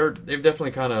 so I mean they've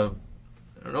definitely kind of,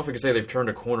 I don't know if we could say they've turned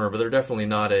a corner, but they're definitely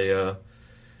not they're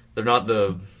not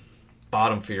the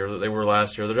bottom feeder that they were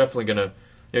last year. They're definitely gonna,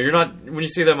 you're not, when you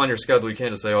see them on your schedule, you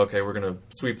can't just say, okay, we're gonna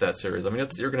sweep that series. I mean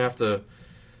you're gonna have to.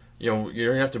 You're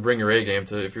gonna have to bring your A game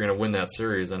to if you're gonna win that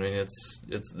series. I mean, it's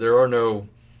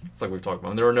like we've talked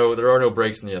about. There are no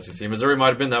breaks in the SEC. Missouri might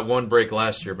have been that one break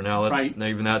last year, but now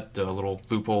even that little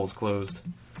loophole is closed.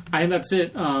 I think that's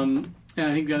it. And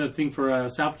I think the other thing for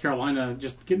South Carolina,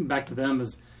 just getting back to them,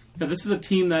 is this is a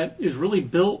team that is really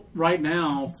built right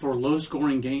now for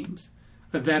low-scoring games.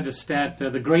 They've had the stat,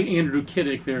 the great Andrew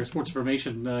Kiddick, their sports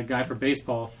information guy for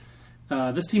baseball.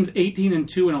 This team's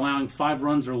 18-2 in allowing 5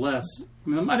 runs or less.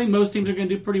 I think most teams are going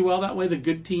to do pretty well that way, the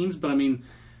good teams. But I mean,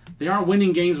 they aren't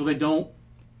winning games where they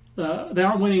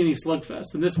aren't winning any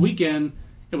slugfests. And this weekend,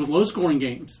 it was low-scoring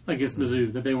games against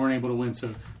Mizzou that they weren't able to win.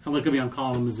 So look at me, I'm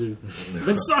calling them Mizzou. I've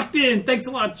been sucked in. Thanks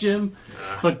a lot, Jim.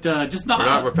 But just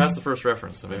not. We're past the first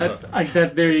reference. So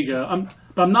there you go.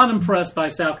 But I'm not impressed by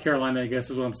South Carolina, I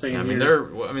guess is what I'm saying. I mean,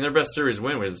 their best series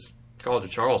win was College of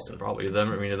Charleston, probably.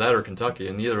 That or Kentucky,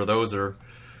 and neither of those are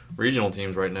regional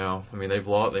teams right now. I mean, they've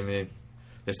lost.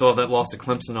 They still have that loss to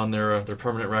Clemson on their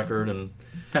permanent record, and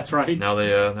that's right. Now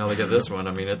they get this one.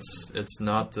 I mean, it's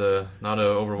not an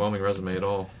overwhelming resume at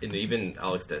all. And even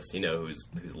Alex Destino, who's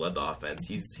led the offense,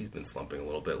 he's been slumping a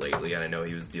little bit lately, and I know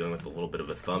he was dealing with a little bit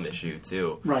of a thumb issue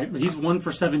too. Right, but he's 1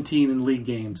 for 17 in league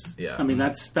games. Yeah, I mean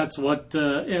that's what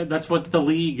the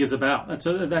league is about.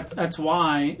 That's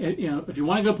why if you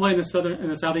want to go play in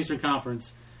the Southeastern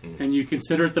Conference, and you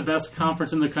consider it the best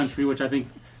conference in the country, which I think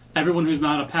everyone who's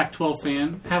not a Pac-12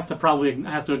 fan has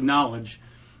to acknowledge,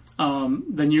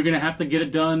 then you're going to have to get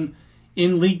it done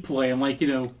in league play. And like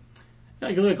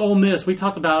Ole Miss, we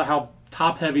talked about how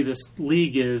top-heavy this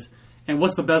league is, and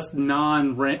what's the best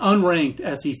unranked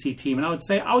SEC team. And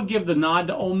I would give the nod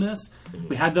to Ole Miss.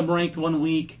 We had them ranked 1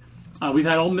 week. We've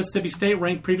had Old Mississippi State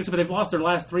ranked previously, but they've lost their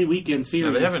last 3 weekend series.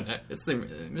 No, they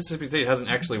haven't. Mississippi State hasn't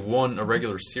actually won a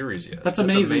regular series yet. That's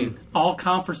amazing. All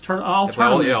conference tournaments.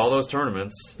 All those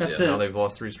tournaments. That's it. Now they've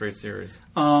lost 3 straight series.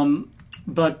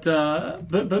 But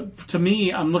to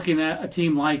me, I'm looking at a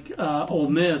team like Ole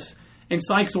Miss, and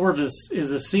Sykes Orvis is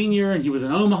a senior, and he was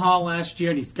in Omaha last year,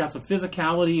 and he's got some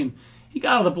physicality, and he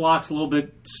got out of the blocks a little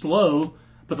bit slow.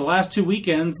 But the last 2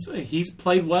 weekends, he's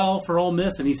played well for Ole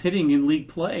Miss, and he's hitting in league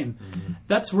play. And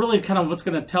that's really kind of what's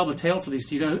going to tell the tale for these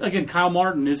teams. Again, Kyle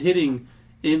Martin is hitting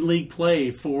in league play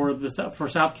for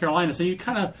South Carolina. So you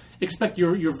kind of expect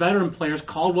your veteran players.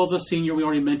 Caldwell's a senior, we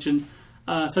already mentioned.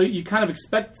 So you kind of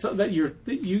expect that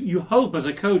you hope as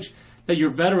a coach that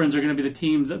your veterans are going to be the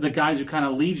teams, the guys who kind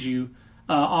of lead you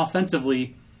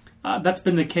offensively. That's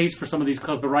been the case for some of these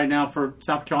clubs. But right now for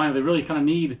South Carolina, they really kind of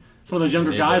need some of those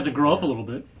younger guys to grow up a little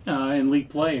bit in league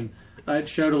play, and it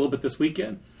showed a little bit this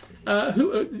weekend.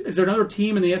 Is there another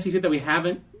team in the SEC that we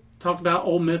haven't talked about?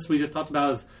 Ole Miss, we just talked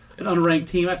about as an unranked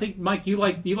team. I think, Mike, you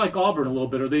like Auburn a little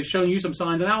bit, or they've shown you some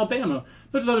signs. And Alabama,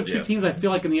 those are the other two teams I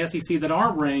feel like in the SEC that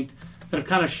aren't ranked that have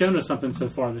kind of shown us something so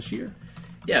far this year.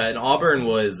 Yeah, and Auburn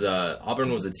was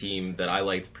a team that I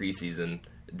liked preseason.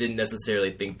 Didn't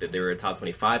necessarily think that they were a top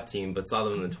 25 team, but saw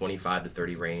them in the 25 to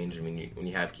 30 range. I mean, when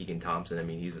you have Keegan Thompson, I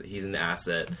mean, he's an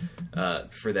asset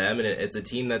for them, and it's a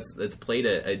team that's played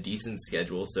a decent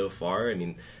schedule so far. I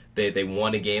mean, they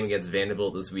won a game against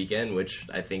Vanderbilt this weekend, which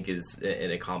I think is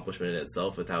an accomplishment in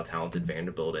itself with how talented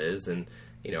Vanderbilt is, and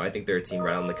I think they're a team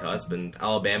right on the cusp. And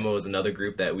Alabama was another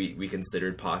group that we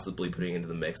considered possibly putting into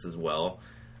the mix as well.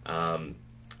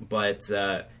 But,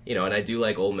 and I do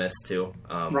like Ole Miss, too,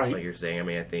 right. Like you're saying. I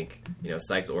mean, I think,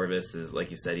 Sykes Orvis is, like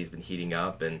you said, he's been heating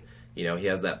up, and, he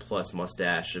has that plus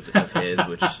mustache of his,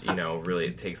 which,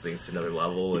 really takes things to another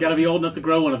level. You got to be old enough to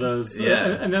grow one of those. Yeah.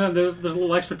 And then there's a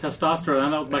little extra testosterone.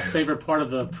 That was my favorite part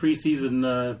of the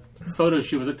preseason photo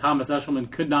shoot, was that Thomas Eshelman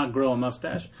could not grow a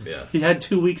mustache. Yeah. He had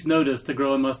 2 weeks' notice to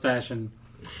grow a mustache, and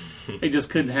it just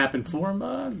couldn't happen for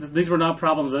him. These were not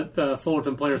problems that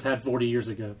Fullerton players had 40 years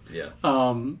ago. Yeah.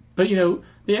 But,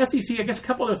 the SEC, I guess a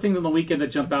couple other things on the weekend that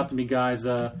jump out to me, guys.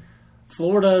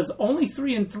 Florida's only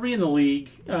 3-3 in the league.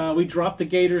 We dropped the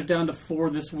Gators down to 4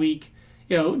 this week.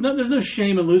 There's no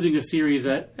shame in losing a series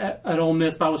at Ole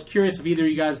Miss, but I was curious if either of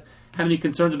you guys have any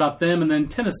concerns about them. And then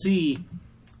Tennessee,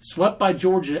 swept by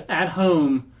Georgia at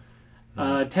home.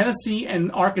 Tennessee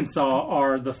and Arkansas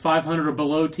are the 500 or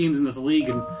below teams in the league,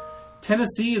 and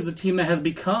Tennessee is the team that has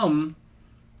become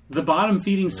the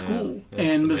bottom-feeding school.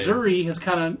 And Missouri has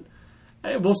kind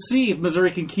of... We'll see if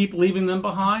Missouri can keep leaving them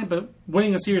behind, but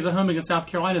winning a series at home against South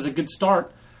Carolina is a good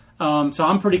start. So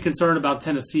I'm pretty concerned about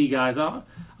Tennessee, guys. I don't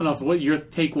know what your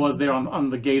take was there on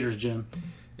the Gators, Jim.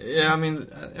 Yeah, I mean,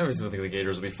 I obviously think the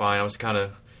Gators will be fine. I was kind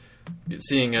of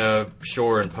seeing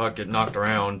Shore and Puck get knocked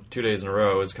around 2 days in a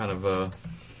row is kind of...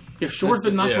 Shore's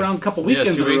been knocked around a couple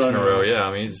weekends 2 weeks in a row. Yeah,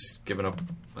 I mean, he's given up,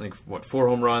 I think, 4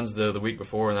 home runs the week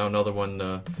before, and now another one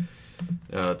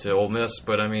to Ole Miss.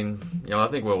 But, I mean, I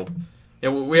think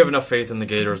we have enough faith in the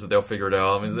Gators that they'll figure it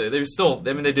out. I mean,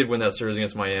 they did win that series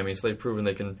against Miami, so they've proven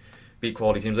they can beat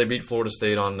quality teams. They beat Florida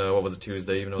State on,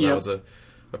 Tuesday, even though that was a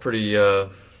pretty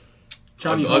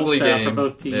ugly game for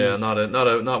both teams. Yeah,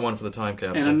 not one for the time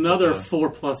capsule. And another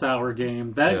 4+ hour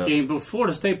game. That game, but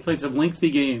Florida State played some lengthy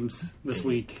games this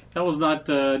week. That was not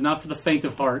for the faint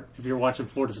of heart if you're watching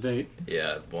Florida State.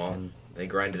 Yeah, well, they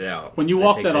grind it out. When you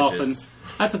walk that often,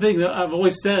 that's the thing that I've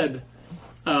always said.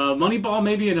 Moneyball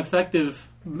may be an effective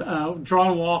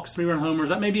drawing walks, 3-run homers.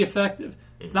 That may be effective.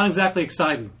 It's not exactly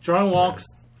exciting. Drawing walks,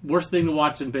 worst thing to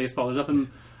watch in baseball. There's nothing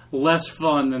less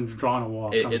fun than drawing a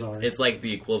walk. It's like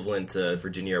the equivalent to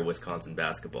Virginia or Wisconsin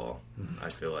basketball, I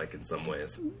feel like, in some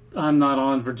ways. I'm not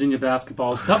on Virginia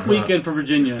basketball. Tough weekend for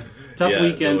Virginia. Tough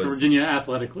weekend for Virginia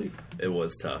athletically. It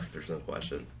was tough. There's no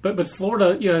question. But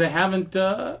Florida, they haven't.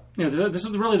 This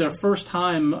is really their first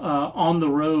time on the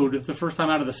road. The first time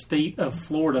out of the state of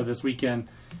Florida this weekend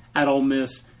at Ole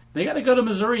Miss. They got to go to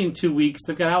Missouri in 2 weeks.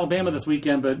 They've got Alabama this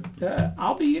weekend. But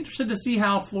I'll be interested to see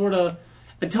how Florida,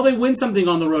 until they win something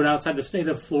on the road outside the state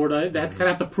of Florida, they kind of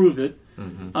have to prove it.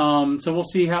 Mm-hmm. So we'll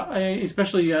see how,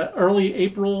 especially early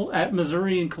April at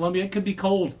Missouri and Columbia, it could be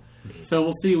cold. So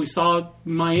we'll see. We saw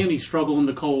Miami struggle in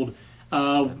the cold.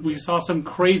 We saw some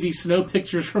crazy snow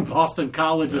pictures from Boston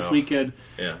College this weekend.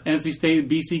 Yeah. NC State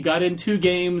and BC got in 2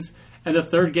 games, and the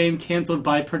third game canceled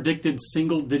by predicted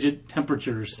single-digit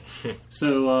temperatures.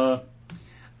 So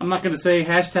I'm not going to say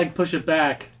 #push it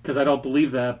back because I don't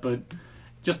believe that, but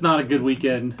just not a good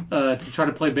weekend to try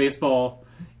to play baseball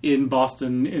in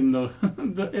Boston in the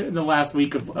in the last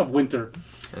week of winter.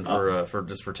 And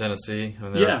for Tennessee,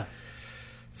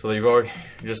 so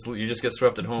you just get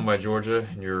swept at home by Georgia,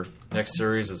 and your next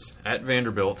series is at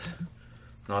Vanderbilt.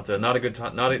 Not a good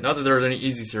time. Not that there's any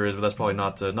easy series, but that's probably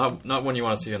not one you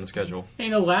want to see on the schedule.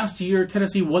 Last year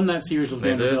Tennessee won that series with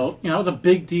Vanderbilt. That was a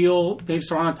big deal. Dave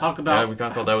Serrano talked about. Yeah, we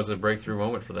kind of thought that was a breakthrough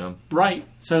moment for them. Right.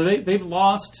 So they've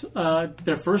lost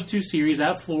their first 2 series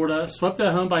at Florida, swept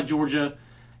at home by Georgia.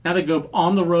 Now they go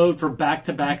on the road for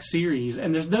back-to-back series,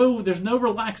 and there's no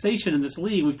relaxation in this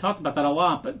league. We've talked about that a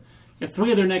lot, but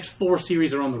 3 of their next 4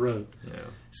 series are on the road. Yeah.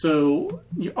 So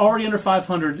you're already under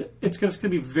 500. It's going to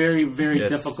be very, very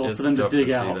difficult for them to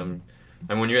dig out. Them.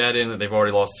 And when you add in that they've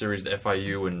already lost series to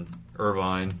FIU and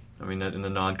Irvine, in the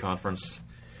non-conference,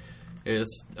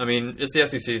 it's the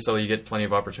SEC, so you get plenty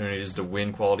of opportunities to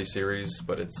win quality series,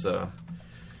 but it's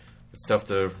tough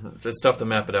to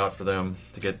map it out for them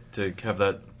to get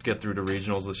through to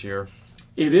regionals this year.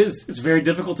 It is. It's very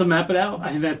difficult to map it out. I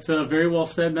think that's very well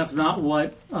said. That's not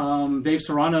what Dave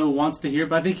Serrano wants to hear,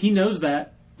 but I think he knows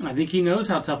that. I think he knows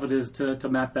how tough it is to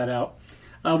map that out.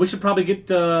 We should probably get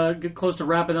close to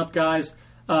wrapping up, guys.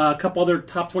 A couple other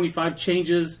top 25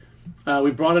 changes.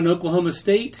 We brought in Oklahoma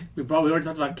State. We already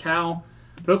talked about Cal.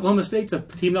 But Oklahoma State's a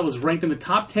team that was ranked in the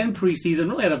top 10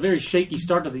 preseason. Really had a very shaky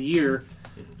start to the year.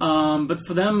 But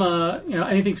for them,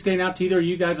 anything stand out to either of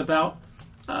you guys about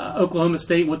Oklahoma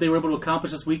State, what they were able to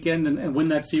accomplish this weekend and win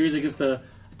that series against a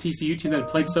TCU team that had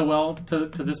played so well to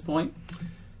this point?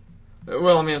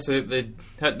 Well, they've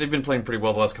been playing pretty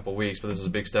well the last couple of weeks, but this was a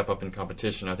big step up in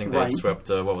competition. I think they swept,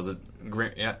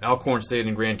 Alcorn State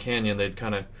and Grand Canyon. They'd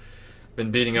kind of been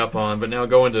beating up on, but now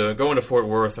going to Fort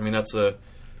Worth. that's obviously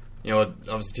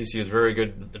TCU is very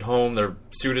good at home. They're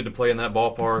suited to play in that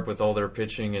ballpark with all their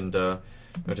pitching and.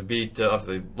 To beat,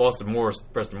 obviously they lost to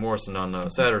Preston Morrison on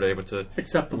Saturday, but to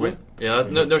acceptable,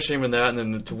 no shame in that. And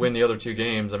then to win the other 2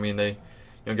 games, they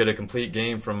get a complete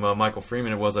game from Michael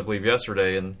Freeman. It was, I believe,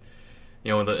 yesterday, and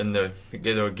get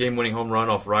a game-winning home run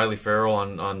off Riley Farrell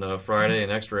on Friday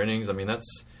in extra innings.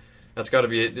 That's got to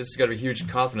be a huge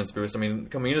confidence boost. Coming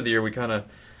into the year, we kind of.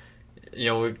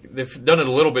 They've done it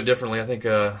a little bit differently. I think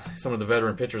some of the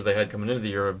veteran pitchers they had coming into the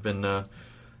year have been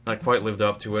not quite lived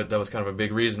up to it. That was kind of a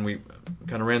big reason we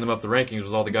kind of ran them up the rankings,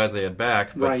 was all the guys they had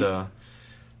back. But,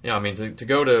 to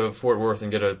go to Fort Worth and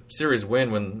get a series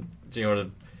win when, to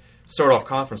start off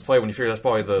conference play when you figure that's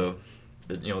probably the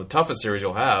toughest series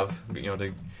you'll have.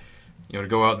 To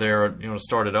go out there, to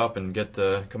start it up and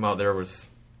come out there with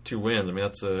 2 wins. I mean,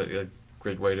 that's a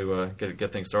great way to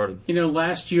get things started.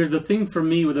 Last year, the thing for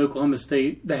me with Oklahoma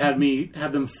State that had me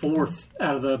have them 4th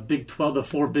out of the Big 12, the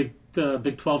 4 Big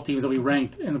 12 teams that we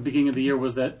ranked in the beginning of the year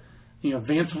was that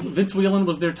Vince Whelan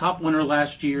was their top winner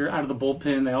last year out of the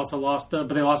bullpen. They also lost, but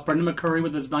they lost Brendan McCurry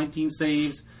with his 19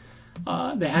 saves.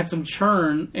 They had some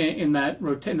churn in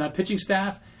that pitching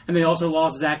staff, and they also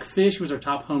lost Zach Fish, who was their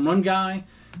top home run guy.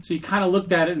 So you kind of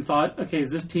looked at it and thought, okay, is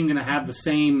this team going to have the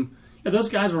same? Those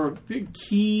guys were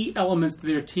key elements to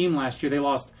their team last year. They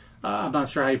lost, I'm not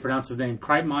sure how you pronounce his name,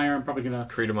 Kreitmeyer. I'm probably going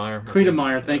to...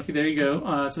 Kreitmeyer, thank you. There you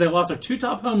go. So they lost their 2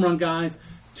 top home run guys,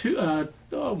 2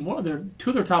 of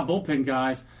their top bullpen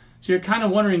guys. So you're kind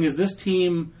of wondering, is this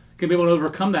team going to be able to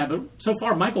overcome that? But so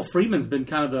far, Michael Freeman's been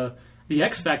kind of the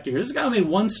X factor here. This guy made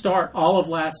 1 start all of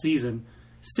last season.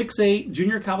 6'8",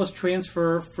 junior college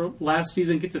transfer for last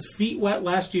season, gets his feet wet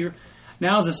last year.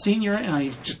 Now as a senior,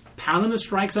 he's just pounding the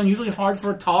strike zone. Usually hard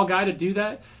for a tall guy to do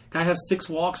that. Guy has 6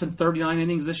 walks in 39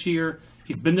 innings this year.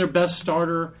 He's been their best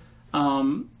starter.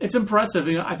 It's impressive.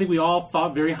 I think we all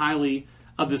thought very highly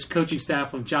of this coaching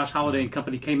staff when Josh Holliday and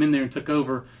company came in there and took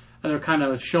over. They're kind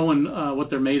of showing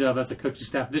what they're made of as a coaching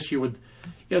staff this year. With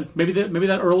maybe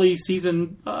that early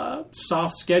season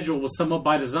soft schedule was somewhat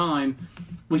by design.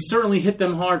 We certainly hit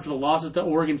them hard for the losses to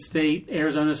Oregon State,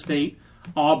 Arizona State,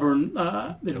 Auburn.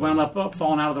 They wound up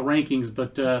falling out of the rankings,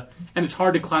 but and it's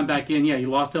hard to climb back in. Yeah, you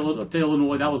lost to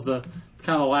Illinois. That was the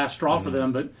kind of the last straw for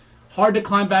them. But hard to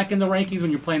climb back in the rankings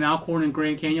when you're playing Alcorn and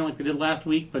Grand Canyon like they did last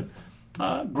week. But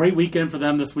great weekend for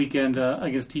them this weekend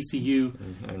against TCU.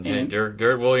 And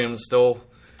Garrett Williams still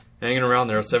hanging around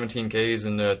there, 17 Ks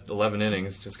in 11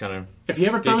 innings. Just kind of if he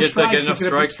ever throws strikes, get enough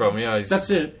strikes from him. Yeah, that's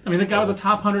it. I mean, the guy was a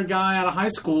top 100 guy out of high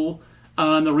school.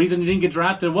 And the reason he didn't get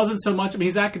drafted, it wasn't so much. I mean,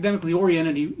 he's academically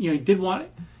oriented. He did want.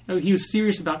 He was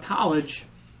serious about college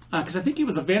because I think he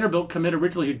was a Vanderbilt commit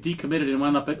originally who decommitted and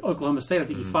wound up at Oklahoma State. I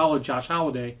think he followed Josh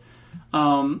Holliday.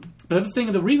 But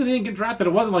the reason he didn't get drafted,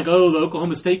 it wasn't like, the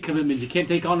Oklahoma State commitment, you can't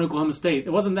take on Oklahoma State.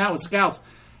 It wasn't that with scouts.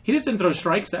 He just didn't throw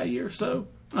strikes that year. So,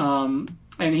 and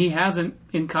he hasn't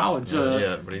in college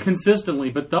consistently.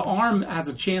 But the arm has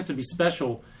a chance to be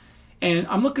special. And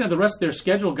I'm looking at the rest of their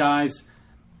schedule, guys.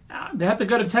 They have to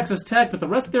go to Texas Tech, but the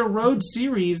rest of their road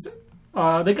series,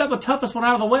 they got the toughest one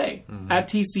out of the way at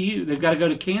TCU. They've got to go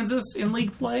to Kansas in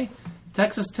league play,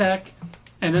 Texas Tech,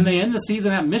 and then they end the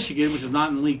season at Michigan, which is not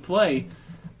in league play.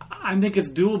 I think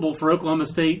it's doable for Oklahoma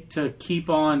State to keep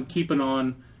on keeping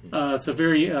on. So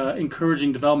very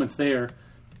encouraging developments there.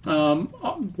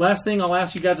 Last thing I'll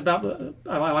ask you guys about,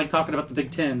 I like talking about the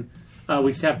Big Ten.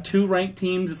 We have 2 ranked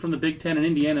teams from the Big Ten in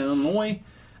Indiana and Illinois.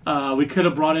 We could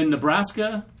have brought in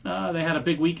Nebraska. They had a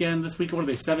big weekend this week. What are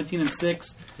they,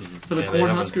 17-6 for the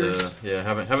Cornhuskers?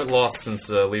 Haven't lost since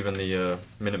leaving the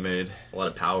Minute Maid. A lot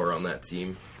of power on that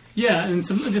team. Yeah, and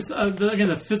some just again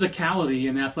the physicality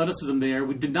and athleticism there.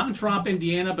 We did not drop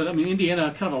Indiana, but I mean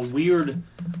Indiana kind of a weird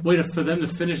way for them to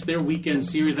finish their weekend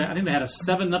series. I think they had a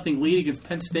 7-0 lead against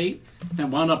Penn State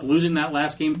and wound up losing that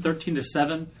last game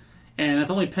 13-7, and that's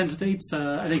only Penn State's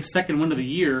I think second win of the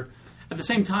year. At the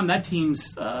same time, that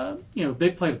team's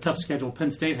they've played a tough schedule.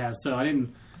 Penn State has, so I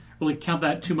didn't really count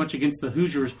that too much against the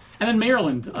Hoosiers. And then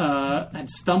Maryland had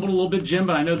stumbled a little bit, Jim,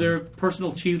 but I know they're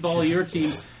personal cheeseball of the year team.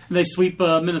 And they sweep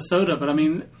Minnesota, but I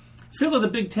mean, it feels like the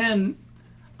Big Ten.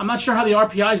 I'm not sure how the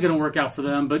RPI is going to work out for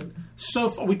them, but so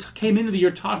far we came into the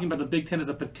year talking about the Big Ten as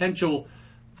a potential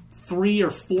 3 or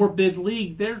 4 bid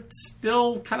league. They're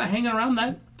still kind of hanging around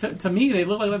that. To me, they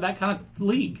look like that kind of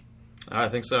league. I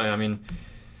think so. I mean,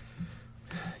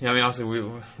 obviously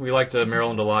we liked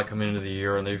Maryland a lot coming into the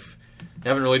year, and they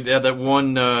haven't really had that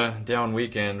one down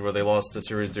weekend where they lost the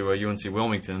series to UNC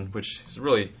Wilmington, which is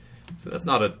really that's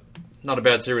not a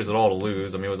bad series at all to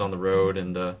lose. I mean, it was on the road,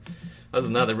 and other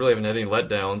than that, they really haven't had any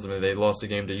letdowns. I mean, they lost a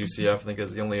game to UCF. I think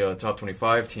it's the only top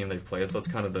 25 team they've played, so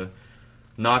that's kind of the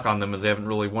knock on them, is they haven't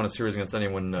really won a series against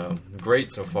anyone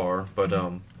great so far. But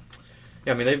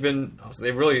I mean, they've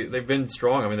been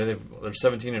strong. I mean, they're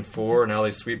 17-4, and now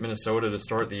they sweep Minnesota to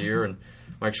start the year, and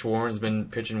Mike Schwarn's been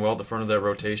pitching well at the front of that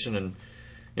rotation, and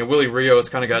Willie Rios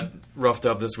kind of got roughed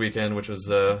up this weekend, which was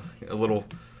a little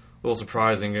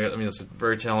surprising. I mean, it's a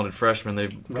very talented freshman.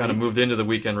 They've kind of moved into the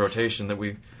weekend rotation that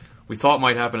we thought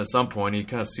might happen at some point. He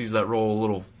kind of sees that role a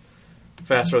little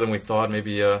faster than we thought.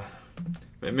 Maybe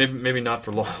maybe not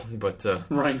for long, but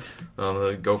right.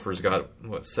 The Gophers got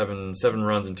seven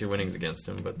runs and 2 innings against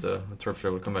him, but the Terps were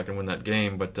able to come back and win that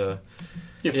game. But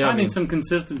finding some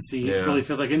consistency, it really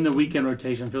feels like in the weekend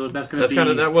rotation. I feel like that's going to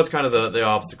be that was kind of the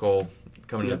obstacle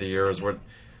coming into the year, is what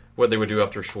they would do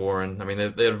after Schwarren. I mean,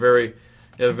 they had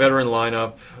a veteran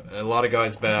lineup, a lot of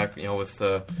guys back. With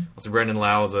Brandon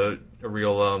Lau is a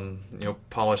real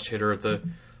polished hitter at the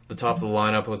top of the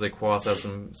lineup. Jose Cuas has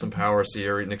some power.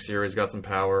 Nick Sierra's got some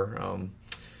power.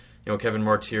 Kevin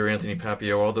Martier, Anthony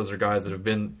Papio, all those are guys that have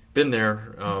been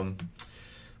there.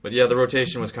 But the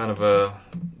rotation was kind of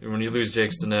when you lose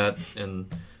Jake Stinnett,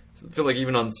 and I feel like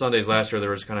even on Sundays last year they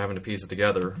were just kind of having to piece it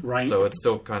together. Right. So it's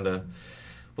still kind of,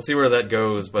 we'll see where that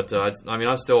goes. But I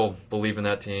still believe in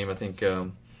that team. I think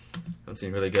let's see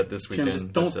who they get this weekend. Jim,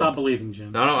 just don't stop believing,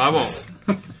 Jim. No, I won't.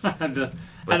 I had to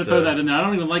throw that in there. I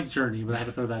don't even like Journey, but I had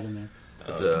to throw that in there.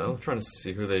 But, I'm trying to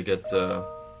see who they get, who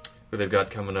they've got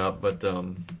coming up. But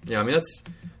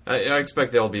I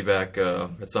expect they'll be back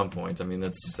at some point. I mean,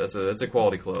 that's a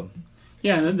quality club.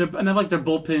 Yeah, and I like their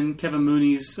bullpen. Kevin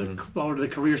Mooney's the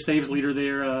career saves leader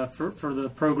there for the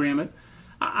program.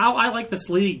 I like this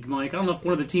league, Mike. I don't know if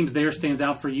one of the teams there stands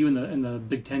out for you in the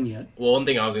Big Ten yet. Well, one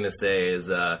thing I was going to say is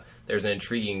there's an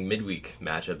intriguing midweek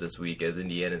matchup this week, as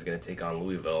Indiana is going to take on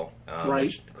Louisville.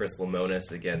 Right. Chris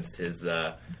Lemonis against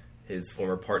his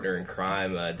former partner in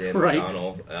crime, Dan Right.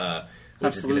 McDonald,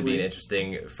 which is going to be an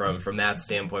interesting from that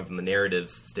standpoint, from the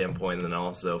narrative standpoint, and then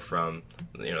also from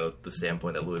the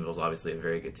standpoint that Louisville's obviously a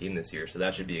very good team this year. So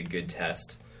that should be a good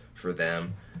test for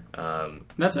them.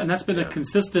 That's been a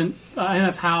consistent, and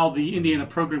that's how the Indiana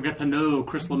program got to know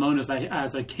Chris Lemonis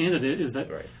as a candidate, is that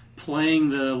playing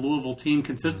the Louisville team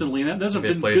consistently. And those have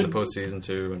been played good in the postseason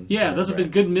too. Those have been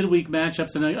good midweek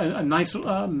matchups and a nice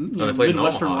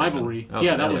Midwestern rivalry.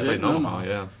 That was it in Omaha.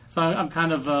 Yeah. So I'm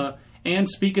kind of. And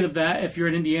speaking of that, if you're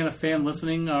an Indiana fan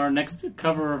listening, our next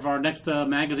cover of our next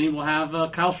magazine will have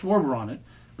Kyle Schwarber on it,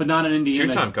 but not an Indiana.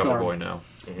 Two-time cover guard. boy now.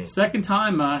 Mm-hmm. Second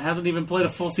time, hasn't even played a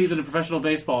full season in professional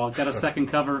baseball. Got a second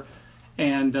cover,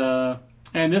 and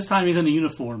this time he's in a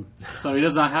uniform, so he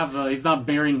does not have. He's not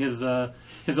bearing his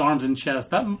arms and chest.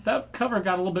 That cover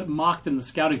got a little bit mocked in the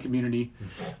scouting community.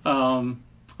 I'm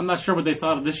not sure what they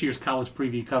thought of this year's college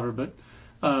preview cover, but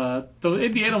the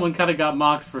Indiana one kind of got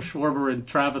mocked for Schwarber and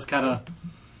Travis kind of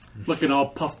looking all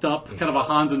puffed up, kind of a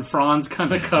Hans and Franz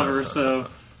kind of cover. So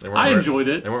I enjoyed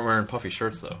it. They weren't wearing puffy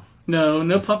shirts though.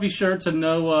 No puffy shirts and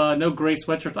no gray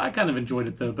sweatshirts. I kind of enjoyed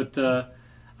it though. But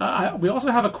we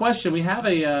also have a question. We had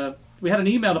an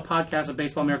email to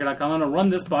podcast@baseballamerica.com. I'm going to run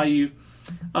this by you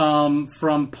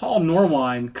from Paul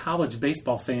Norwine, college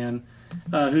baseball fan,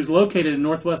 who's located in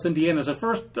Northwest Indiana. So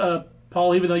first,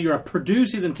 Paul, even though you're a Purdue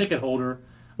season ticket holder,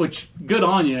 which good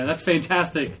on you, that's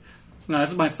fantastic.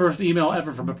 This is my first email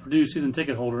ever from a Purdue season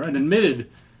ticket holder, an admitted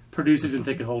Purdue season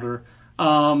ticket holder.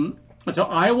 And so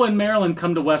Iowa and Maryland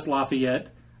come to West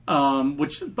Lafayette,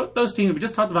 but those teams, we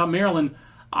just talked about Maryland.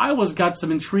 Iowa's got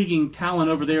some intriguing talent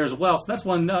over there as well, so that's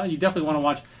one you definitely want to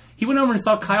watch. He went over and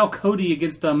saw Kyle Cody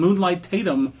against Moonlight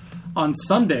Tatum on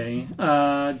Sunday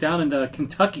down in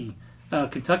Kentucky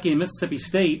and Mississippi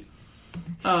State.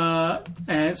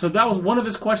 And so that was one of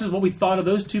his questions, what we thought of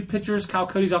those two pitchers. Kyle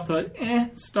Cody's off to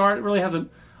an start. It really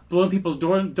hasn't blown people's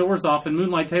doors off, and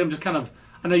Moonlight Tatum just kind of,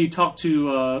 I know you talked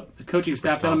to the coaching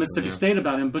staff down at Mississippi State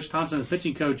about him. Butch Thompson, his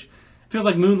pitching coach. It feels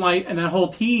like Moonlight and that whole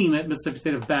team at Mississippi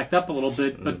State have backed up a little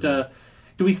bit. But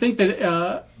do we think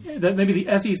that maybe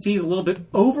the SEC is a little bit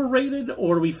overrated,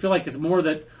 or do we feel like it's more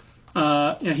that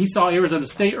he saw Arizona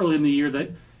State early in the year,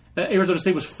 that Arizona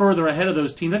State was further ahead of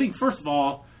those teams? I think, first of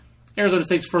all, Arizona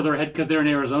State's further ahead because they're in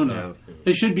Arizona. Yeah.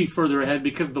 They should be further ahead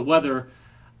because of the weather.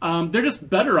 They're just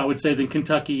better, I would say, than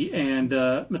Kentucky and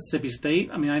Mississippi State.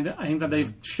 I mean, I think that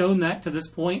they've shown that to this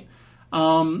point. I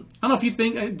don't know if you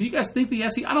think. Do you guys think the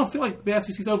SEC? I don't feel like the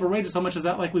SEC is overrated so much as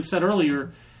that. Like we've said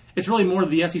earlier, it's really more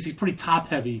the SEC is pretty top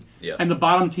heavy, and the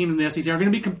bottom teams in the SEC are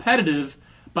going to be competitive.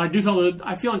 But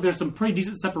I feel like there's some pretty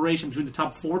decent separation between the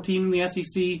top 4 teams in the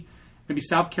SEC. Maybe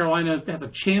South Carolina has a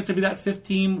chance to be that 5th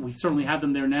team. We certainly have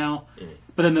them there now.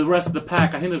 But then the rest of the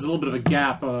pack, I think there's a little bit of a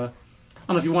gap. I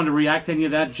don't know if you wanted to react to any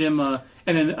of that, Jim, and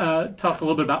then talk a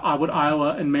little bit about what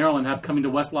Iowa and Maryland have coming to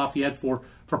West Lafayette for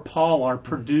Paul, our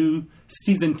Purdue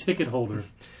season ticket holder.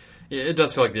 Yeah, it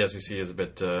does feel like the SEC is a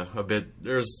bit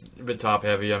top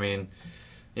heavy. I mean,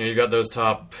 you got those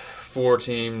top 4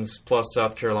 teams plus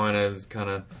South Carolina is kind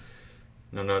of.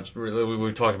 Not really,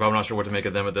 we've talked about. I'm not sure what to make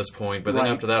of them at this point. But then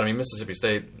after that, I mean, Mississippi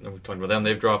State. We've talked about them.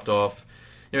 They've dropped off.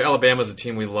 Alabama's a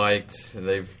team we liked. And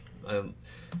they've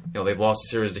lost a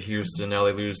series to Houston. Now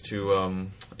they lose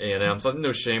to A&M. So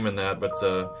no shame in that. But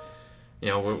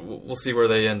we'll see where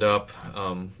they end up.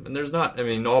 And there's not. I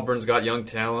mean, Auburn's got young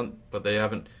talent, but they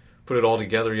haven't put it all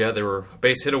together yet. They were a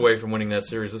base hit away from winning that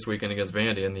series this weekend against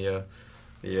Vandy in the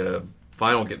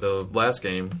the last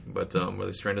game, but where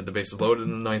they stranded the bases loaded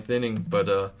in the ninth inning. But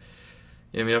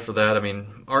after that,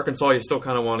 Arkansas, you still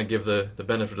kind of want to give the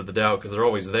benefit of the doubt because they're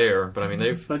always there. But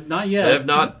but not yet. They have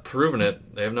not proven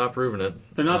it. They're not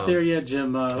there yet,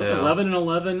 Jim.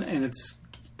 11-11, and it's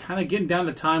kind of getting down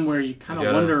to time where you kind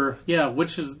of wonder,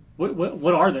 which is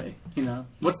what are they?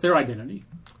 What's their identity?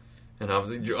 And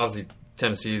obviously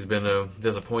Tennessee's been a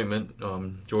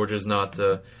disappointment. Georgia's not.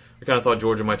 We kind of thought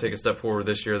Georgia might take a step forward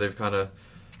this year. They've kind of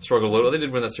struggled a little. They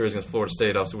did win that series against Florida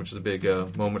State, obviously, which is a big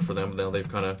moment for them. But now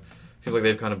seems like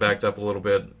they've kind of backed up a little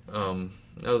bit.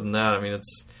 Other than that,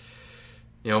 it's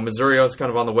Missouri is kind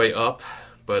of on the way up,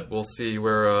 but we'll see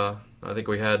where. I think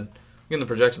we had in the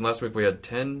projection last week we had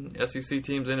 10 SEC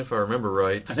teams in, if I remember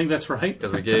right. I think that's right.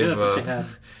 Because we gave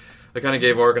they kind of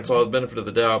gave Arkansas the benefit of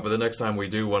the doubt, but the next time we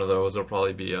do one of those, it'll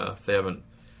probably be if they haven't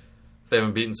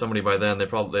beaten somebody by then,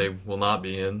 they will not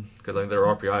be in, because I think their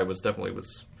RPI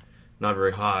was not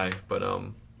very high. But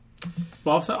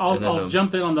well, I'll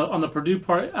jump in on the Purdue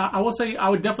part. I will say I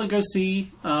would definitely go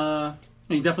see.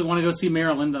 You definitely want to go see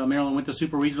Maryland. Maryland went to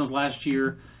Super Regionals last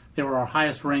year. They were our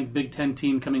highest ranked Big Ten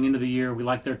team coming into the year. We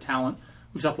like their talent.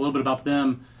 We've talked a little bit about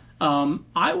them.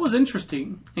 Iowa's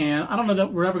interesting, and I don't know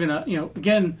that we're ever going to.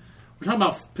 Again, we're talking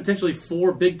about potentially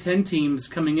 4 Big Ten teams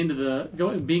coming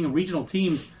into being regional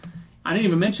teams. I didn't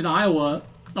even mention Iowa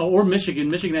or Michigan.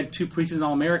 Michigan had 2 preseason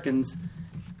All-Americans.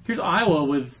 Here's Iowa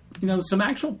with some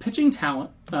actual pitching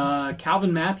talent.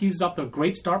 Calvin Matthews is off to a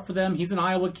great start for them. He's an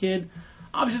Iowa kid.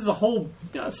 Obviously, the whole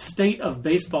state of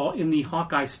baseball in the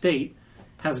Hawkeye State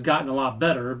has gotten a lot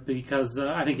better because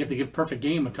I think you have to give Perfect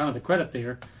Game a ton of the credit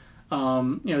there.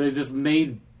 They just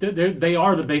they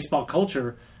are the baseball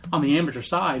culture on the amateur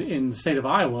side in the state of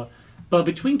Iowa. But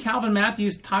between Calvin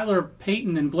Matthews, Tyler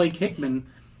Payton, and Blake Hickman,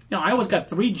 Iowa's got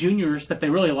 3 juniors that they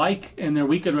really like in their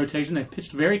weekend rotation. They've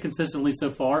pitched very consistently so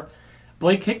far.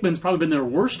 Blake Hickman's probably been their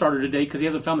worst starter today because he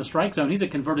hasn't found the strike zone. He's a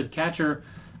converted catcher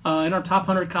in our top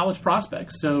 100 college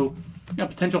prospects. So,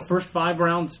 potential first 5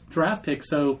 rounds draft pick.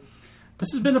 So,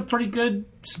 this has been a pretty good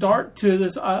start to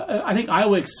this. I think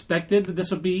Iowa expected that this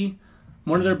would be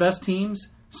one of their best teams.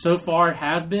 So far, it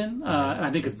has been, and I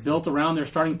think it's built around their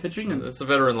starting pitching. And it's a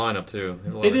veteran lineup too.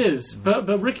 It is, but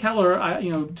Rick Heller,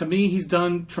 to me, he's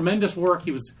done tremendous work.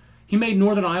 He made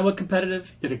Northern Iowa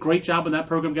competitive. Did a great job when that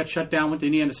program got shut down. Went to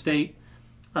Indiana State.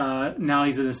 Now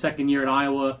he's in his second year at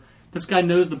Iowa. This guy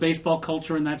knows the baseball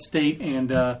culture in that state,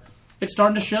 and it's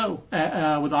starting to show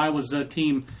with Iowa's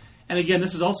team. And again,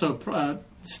 this is also a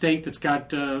state that's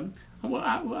got.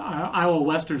 Iowa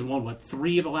Western's won,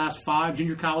 3 of the last 5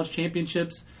 junior college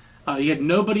championships. You had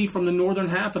nobody from the northern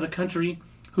half of the country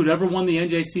who'd ever won the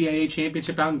NJCAA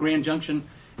championship out in Grand Junction.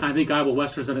 I think Iowa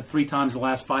Western's done it 3 times in the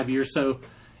last 5 years. So,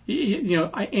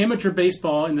 amateur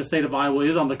baseball in the state of Iowa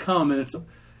is on the come, and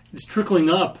it's trickling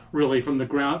up really from the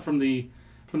ground, from the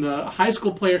high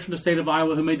school players from the state of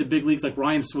Iowa who made the big leagues, like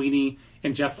Ryan Sweeney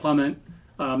and Jeff Clement.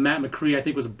 Matt McCree, I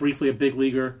think, was briefly a big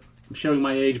leaguer. I'm showing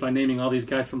my age by naming all these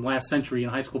guys from last century in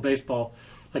high school baseball,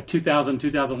 like 2000,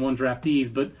 2001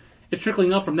 draftees. But it's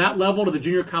trickling up from that level to the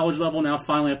junior college level, now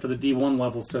finally up to the D1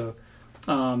 level. So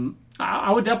I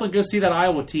would definitely go see that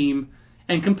Iowa team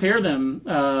and compare them,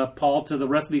 Paul, to the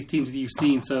rest of these teams that you've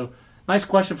seen. So nice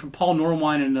question from Paul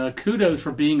Norwine, and kudos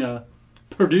for being a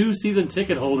Purdue season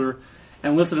ticket holder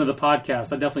and listening to the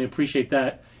podcast. I definitely appreciate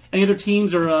that. Any other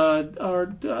teams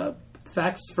or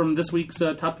facts from this week's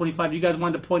top 25 you guys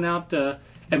wanted to point out?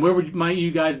 And where might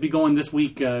you guys be going this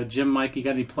week? Jim, Mike, you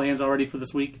got any plans already for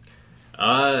this week?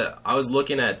 I was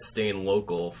looking at staying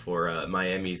local for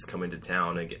Miami's coming to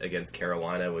town against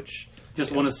Carolina, which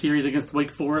just won a series against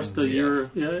Wake Forest. You're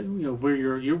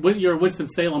a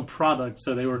Winston-Salem product,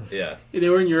 so they were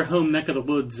in your home neck of the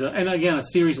woods. And again, a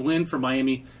series win for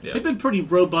Miami. Yeah. They've been pretty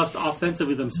robust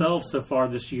offensively themselves so far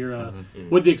this year,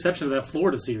 with the exception of that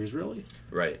Florida series, really.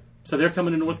 Right. So they're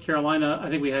coming to North Carolina.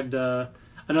 I think we had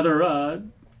another.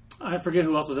 I forget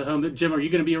who else was at home. Jim, are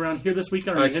you going to be around here this week?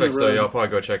 I expect so. Yeah, I'll probably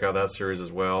go check out that series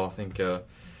as well. I think.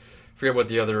 Forget what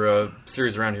the other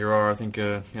series around here are. I think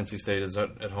NC State is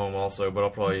at home also, but I'll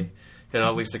probably hit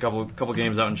at least a couple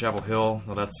games out in Chapel Hill.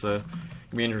 Well, that's gonna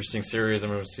be an interesting series. I'm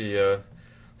going to see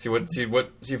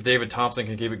if David Thompson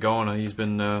can keep it going. He's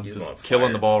been just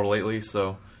killing the ball lately,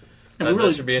 so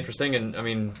that should be interesting.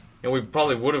 And we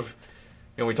probably would have.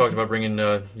 We talked about bringing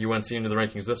UNC into the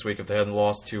rankings this week if they hadn't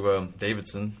lost to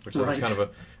Davidson, which was kind of a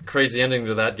crazy ending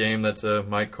to that game that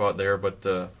Mike caught there. But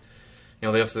they're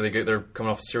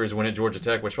coming off a series win at Georgia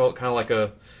Tech, which felt kind of like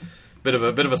bit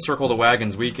of a circle the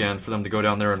wagons weekend for them to go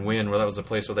down there and win. Where that was a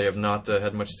place where they have not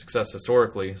had much success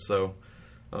historically. So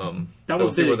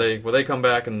we'll see where they come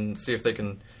back and see if they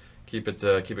can keep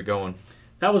it going.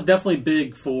 That was definitely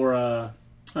big for.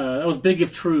 That was big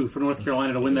if true for North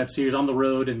Carolina to win that series on the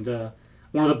road, and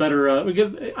one of the better.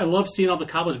 I love seeing all the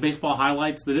college baseball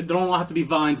highlights. They don't all have to be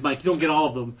Vines, Mike. You don't get all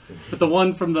of them, but the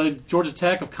one from the Georgia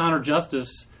Tech of Connor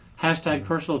Justice,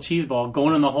 #personal cheeseball,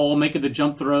 going in the hole, making the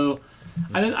jump throw.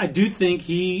 I do think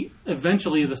he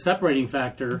eventually is a separating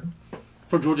factor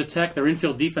for Georgia Tech. Their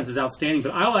infield defense is outstanding,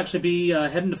 but I'll actually be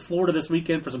heading to Florida this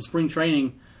weekend for some spring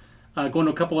training, going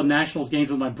to a couple of Nationals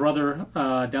games with my brother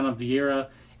down on Vieira.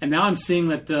 And now I'm seeing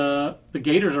that the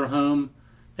Gators are home.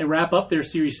 They wrap up their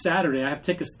series Saturday. I have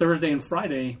tickets Thursday and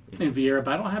Friday in Vieira,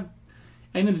 but I don't have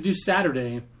anything to do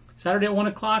Saturday. Saturday at 1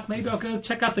 o'clock, maybe I'll go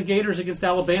check out the Gators against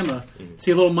Alabama.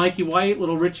 See a little Mikey White,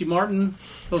 little Richie Martin,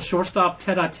 little shortstop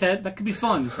tete-a-tete. That could be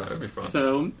fun. That would be fun.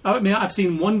 So, I mean, I've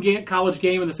seen one college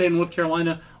game in the state of North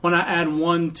Carolina. When I add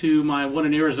one to my one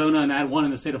in Arizona and add one in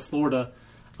the state of Florida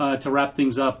to wrap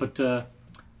things up. But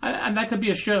that could be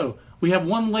a show. We have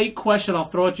one late question I'll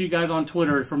throw at you guys on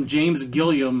Twitter from James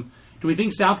Gilliam. Do we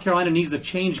think South Carolina needs to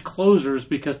change closers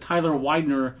because Tyler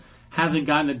Widener hasn't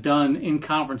gotten it done in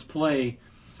conference play?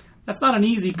 That's not an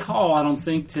easy call, I don't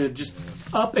think, to just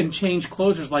up and change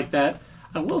closers like that.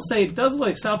 I will say it does look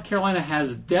like South Carolina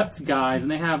has depth guys,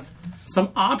 and they have some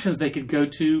options they could go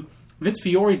to. Vince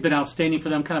Fiore's been outstanding for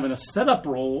them, kind of in a setup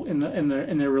role in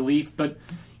their relief, but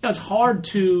it's hard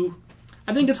to.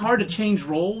 I think it's hard to change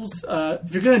roles.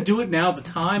 If you're going to do it, now's the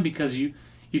time because you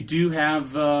do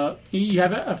have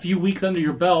a few weeks under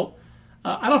your belt.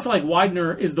 I don't feel like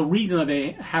Widener is the reason that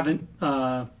they haven't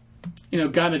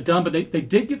gotten it done, but they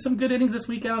did get some good innings this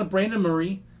week out of Brandon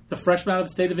Murray, the freshman out of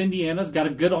the state of Indiana. Has got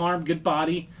a good arm, good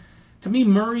body. To me,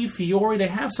 Murray, Fiore, they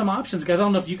have some options, guys. I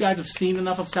don't know if you guys have seen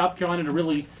enough of South Carolina to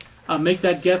really make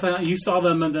that guess. I know you saw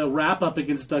them in the wrap-up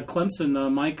against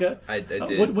Clemson, Micah. I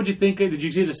did. What'd you think? Did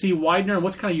you see to see Widener? And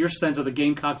what's kind of your sense of the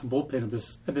Gamecocks bullpen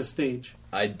at this stage?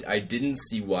 I didn't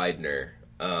see Widener.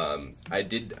 I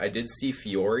did see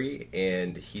Fiore,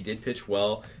 and he did pitch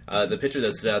well. The pitcher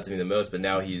that stood out to me the most, but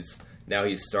now he's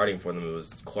starting for them,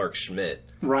 was Clark Schmidt,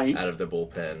 right, out of the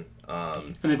bullpen.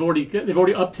 And they've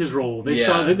already upped his role. They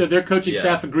saw their coaching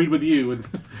staff agreed with you and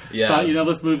thought,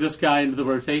 let's move this guy into the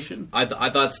rotation. I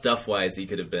thought stuff-wise he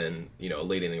could have been, a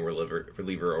late inning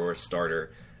reliever or a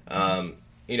starter.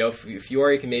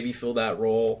 Fiore can maybe fill that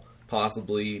role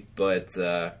possibly, but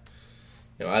I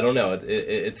don't know.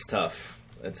 It's tough.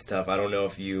 It's tough. I don't know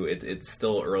if it's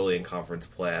still early in conference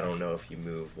play. I don't know if you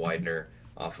move Widener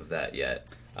off of that yet.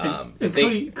 And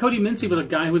Cody Mincy was a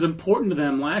guy who was important to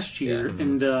them last year,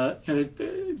 and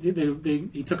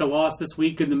he took a loss this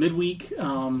week in the midweek.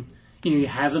 He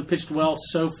hasn't pitched well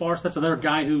so far, so that's another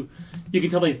guy who you can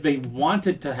tell they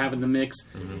wanted to have in the mix.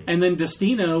 Mm-hmm. And then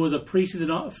Destino was a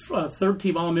preseason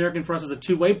third-team All-American for us as a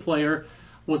two-way player.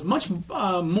 Was much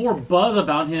more buzz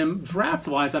about him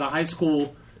draft-wise out of high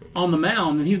school on the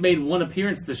mound, and he's made one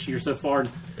appearance this year so far.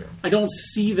 I don't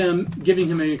see them giving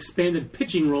him an expanded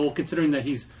pitching role, considering that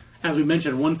he's, as we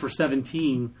mentioned, 1 for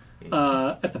 17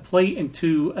 at the plate in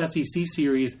 2 SEC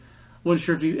series. Wasn't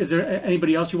sure is there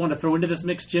anybody else you want to throw into this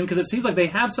mix, Jim? Because it seems like they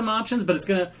have some options, but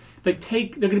they're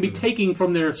going to be taking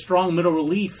from their strong middle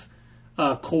relief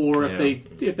core if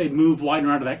they move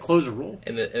Widener out of that closer role.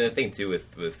 And the thing too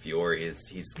with Fiore is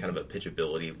he's kind of a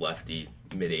pitchability lefty,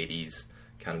 mid-80s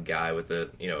kind of guy with a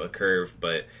curve,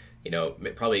 but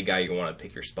probably a guy you want to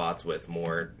pick your spots with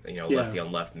more, lefty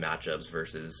on left matchups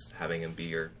versus having him be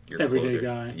your everyday closer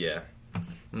guy. Yeah.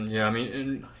 Yeah,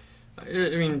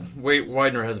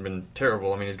 Widener hasn't been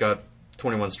terrible. I mean, he's got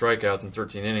 21 strikeouts in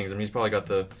 13 innings. I mean, he's probably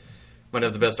might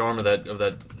have the best arm of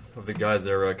the guys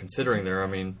they're considering there. I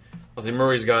mean, obviously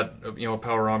Murray's got a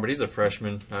power arm, but he's a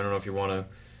freshman. I don't know if you want to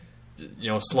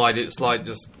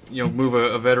move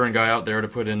a veteran guy out there to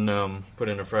put in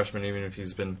a freshman, even if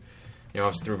he's been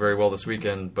obviously threw very well this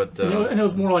weekend. But and it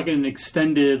was more like an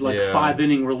extended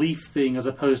 5-inning relief thing as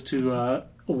opposed to a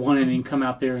 1 inning come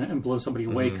out there and blow somebody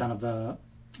away kind of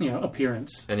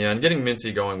appearance. And getting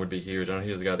Mincy going would be huge. I know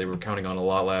he was a guy they were counting on a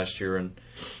lot last year and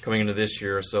coming into this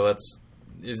year. So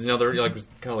is another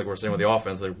kind of like we're saying with the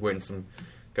offense. They're waiting some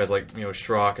guys like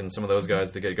Schrock and some of those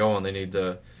guys to get going. They need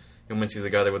Mincy's the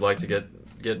guy they would like to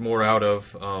get more out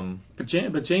of. But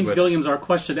James Gilliam's our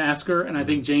question asker, and I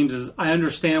think I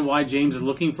understand why James is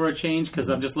looking for a change because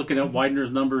I'm just looking at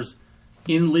Widener's numbers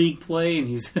in league play, and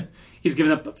he's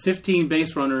given up 15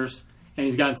 base runners and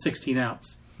he's gotten 16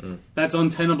 outs. That's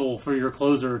untenable for your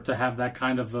closer to have that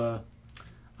kind of a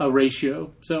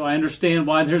ratio. So I understand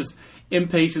why there's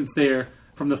impatience there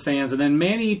from the fans. And then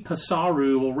Manny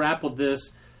Passaru will wrap with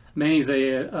this. Manny's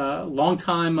a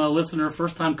long-time listener,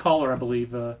 first-time caller, I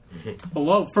believe.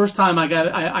 First time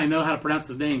I know how to pronounce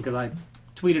his name because I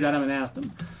tweeted at him and asked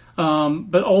him.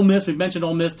 But Ole Miss, we mentioned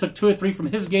Ole Miss, took 2 or 3 from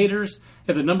his Gators.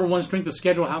 They have the number 1 strength of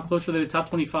schedule. How close are they to top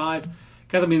 25?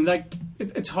 Guys, I mean,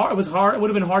 it's hard. It was hard. It would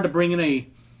have been hard to bring in a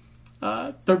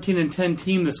 13-10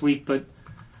 team this week, but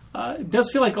it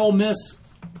does feel like Ole Miss,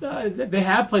 they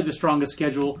have played the strongest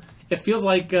schedule. It feels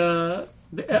like a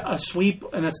sweep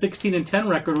and a 16-10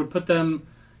 record would put them,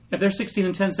 if they're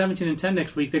 16-10, 17-10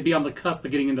 next week, they'd be on the cusp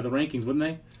of getting into the rankings, wouldn't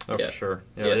they? Oh, yeah. For sure.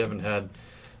 Yeah,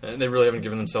 they really haven't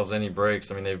given themselves any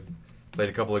breaks. I mean, they've played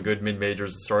a couple of good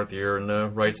mid-majors to start the year in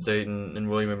Wright State and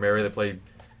William & Mary. They played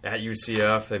at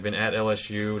UCF. They've been at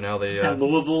LSU. Now they at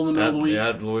Louisville in the middle of the week. Yeah,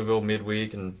 at Louisville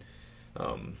midweek. And,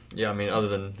 I mean, other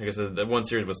than, I guess, that one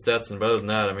series with Stetson, but other than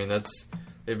that, I mean,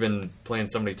 they've been playing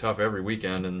somebody tough every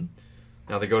weekend. And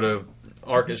now they go to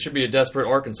it should be a desperate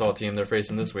Arkansas team they're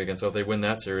facing this weekend. So if they win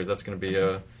that series, that's going to be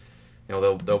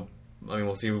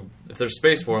we'll see if there's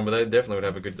space for them, but they definitely would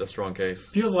have a strong case.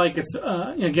 Feels like it's,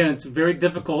 again, it's very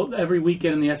difficult. Every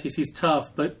weekend in the SEC is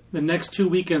tough, but the next 2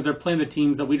 weekends they're playing the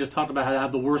teams that we just talked about how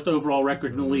have the worst overall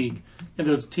records in the league. And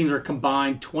those teams are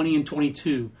combined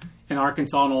 20-22 in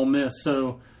Arkansas and Ole Miss.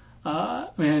 So,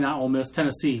 not Ole Miss,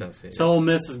 Tennessee. So Ole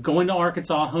Miss is going to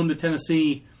Arkansas, home to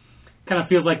Tennessee. Kind of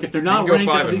feels like if they're not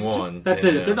ranked after these 2, that's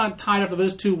it. If they're not tied after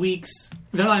those 2 weeks,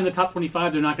 if they're not in the top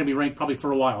 25, they're not going to be ranked probably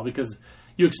for a while because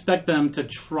you expect them to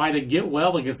try to get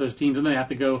well against those teams, and then they have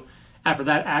to go after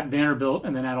that at Vanderbilt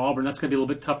and then at Auburn. That's going to be a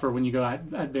little bit tougher when you go at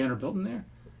Vanderbilt in there.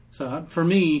 So for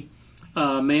me,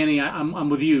 Manny,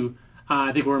 I'm with you.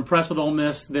 I think we're impressed with Ole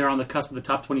Miss. They're on the cusp of the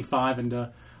top 25,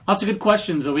 and lots of good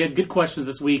questions. We had good questions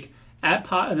this week.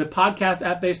 The podcast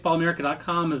at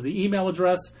baseballamerica.com is the email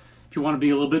address. If you want to be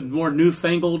a little bit more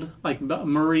newfangled, like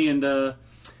Murray and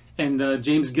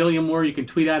James Gilliam were, you can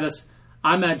tweet at us.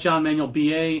 I'm at John Manuel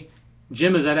BA.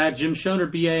 Jim is at Jim Schoner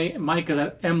BA. Mike is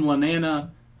at M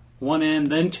Lanana, 1 N,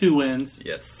 then 2 N's.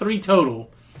 Yes. 3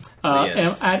 total. At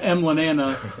M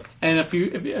Lanana. And if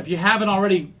you haven't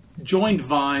already joined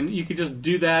Vine, you could just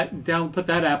do that, put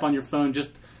that app on your phone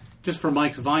just for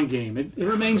Mike's Vine game. It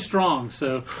remains strong.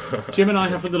 So Jim and I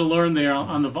have something to learn there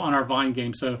on our Vine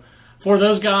game. So for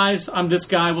those guys, I'm this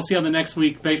guy. We'll see you on the next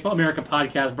week. Baseball America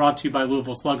podcast brought to you by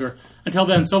Louisville Slugger. Until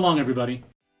then, so long, everybody.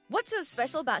 What's so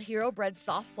special about Hero Bread's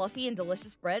soft, fluffy, and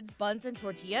delicious breads, buns, and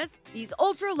tortillas? These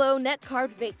ultra-low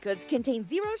net-carb baked goods contain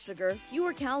 0 sugar,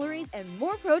 fewer calories, and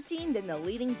more protein than the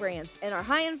leading brands, and are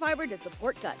high in fiber to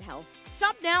support gut health.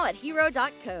 Shop now at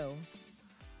Hero.co.